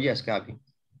 Or yes, Gabi?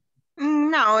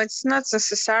 No, it's not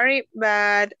necessary,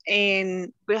 but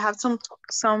we have some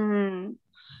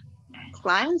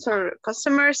clients or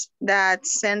customers that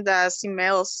send us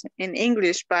emails in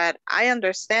English, but I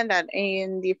understand that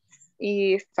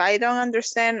if I don't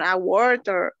understand a word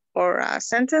or a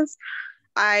sentence,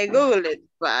 I Google it,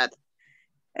 but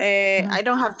I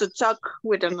don't have to talk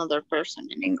with another person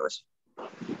in English.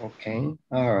 Okay,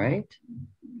 all right.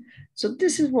 So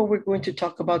this is what we're going to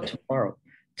talk about tomorrow.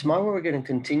 Tomorrow, we're going to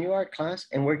continue our class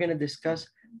and we're going to discuss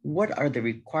what are the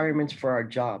requirements for our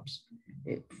jobs,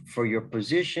 for your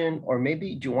position, or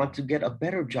maybe you want to get a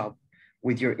better job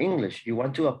with your English. You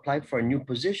want to apply for a new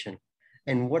position.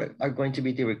 And what are going to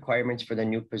be the requirements for the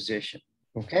new position?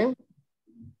 Okay?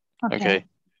 Okay.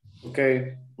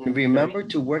 Okay. Remember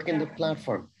to work in the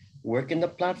platform. Work in the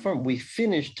platform. We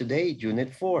finished today,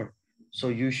 Unit 4. So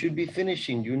you should be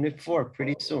finishing Unit 4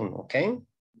 pretty soon, okay?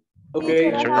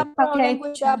 Okay. I have problem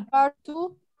with that part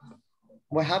 2.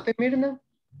 What happened, Mirna?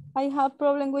 I have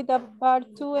problem with the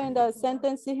part 2 and the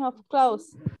sentencing of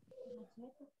clause.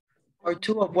 Part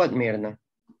 2 of what, Mirna?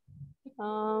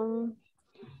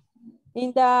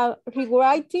 In the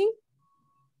rewriting.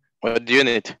 What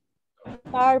unit?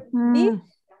 Part B.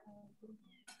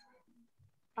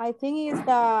 I think it's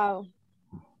the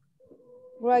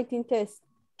writing test.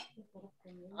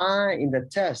 In the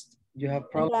test, you have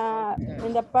problems.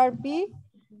 In the part B,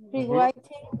 rewriting.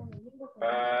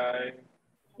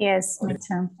 Yes, that's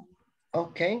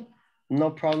Okay, no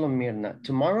problem, Mirna.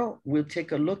 Tomorrow, we'll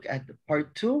take a look at the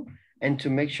part 2 and to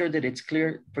make sure that it's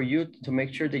clear for you, to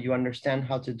make sure that you understand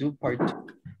how to do part 2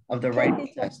 of the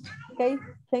writing test. Okay,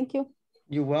 thank you.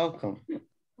 You're welcome.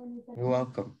 You're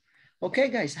welcome. Okay,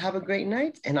 guys, have a great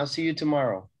night and I'll see you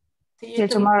tomorrow. See you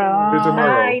tomorrow. See you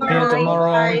tomorrow. See you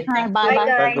tomorrow. Bye.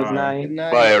 Bye. Good night. Good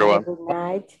night. Bye, everyone. Good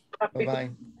night. Bye-bye.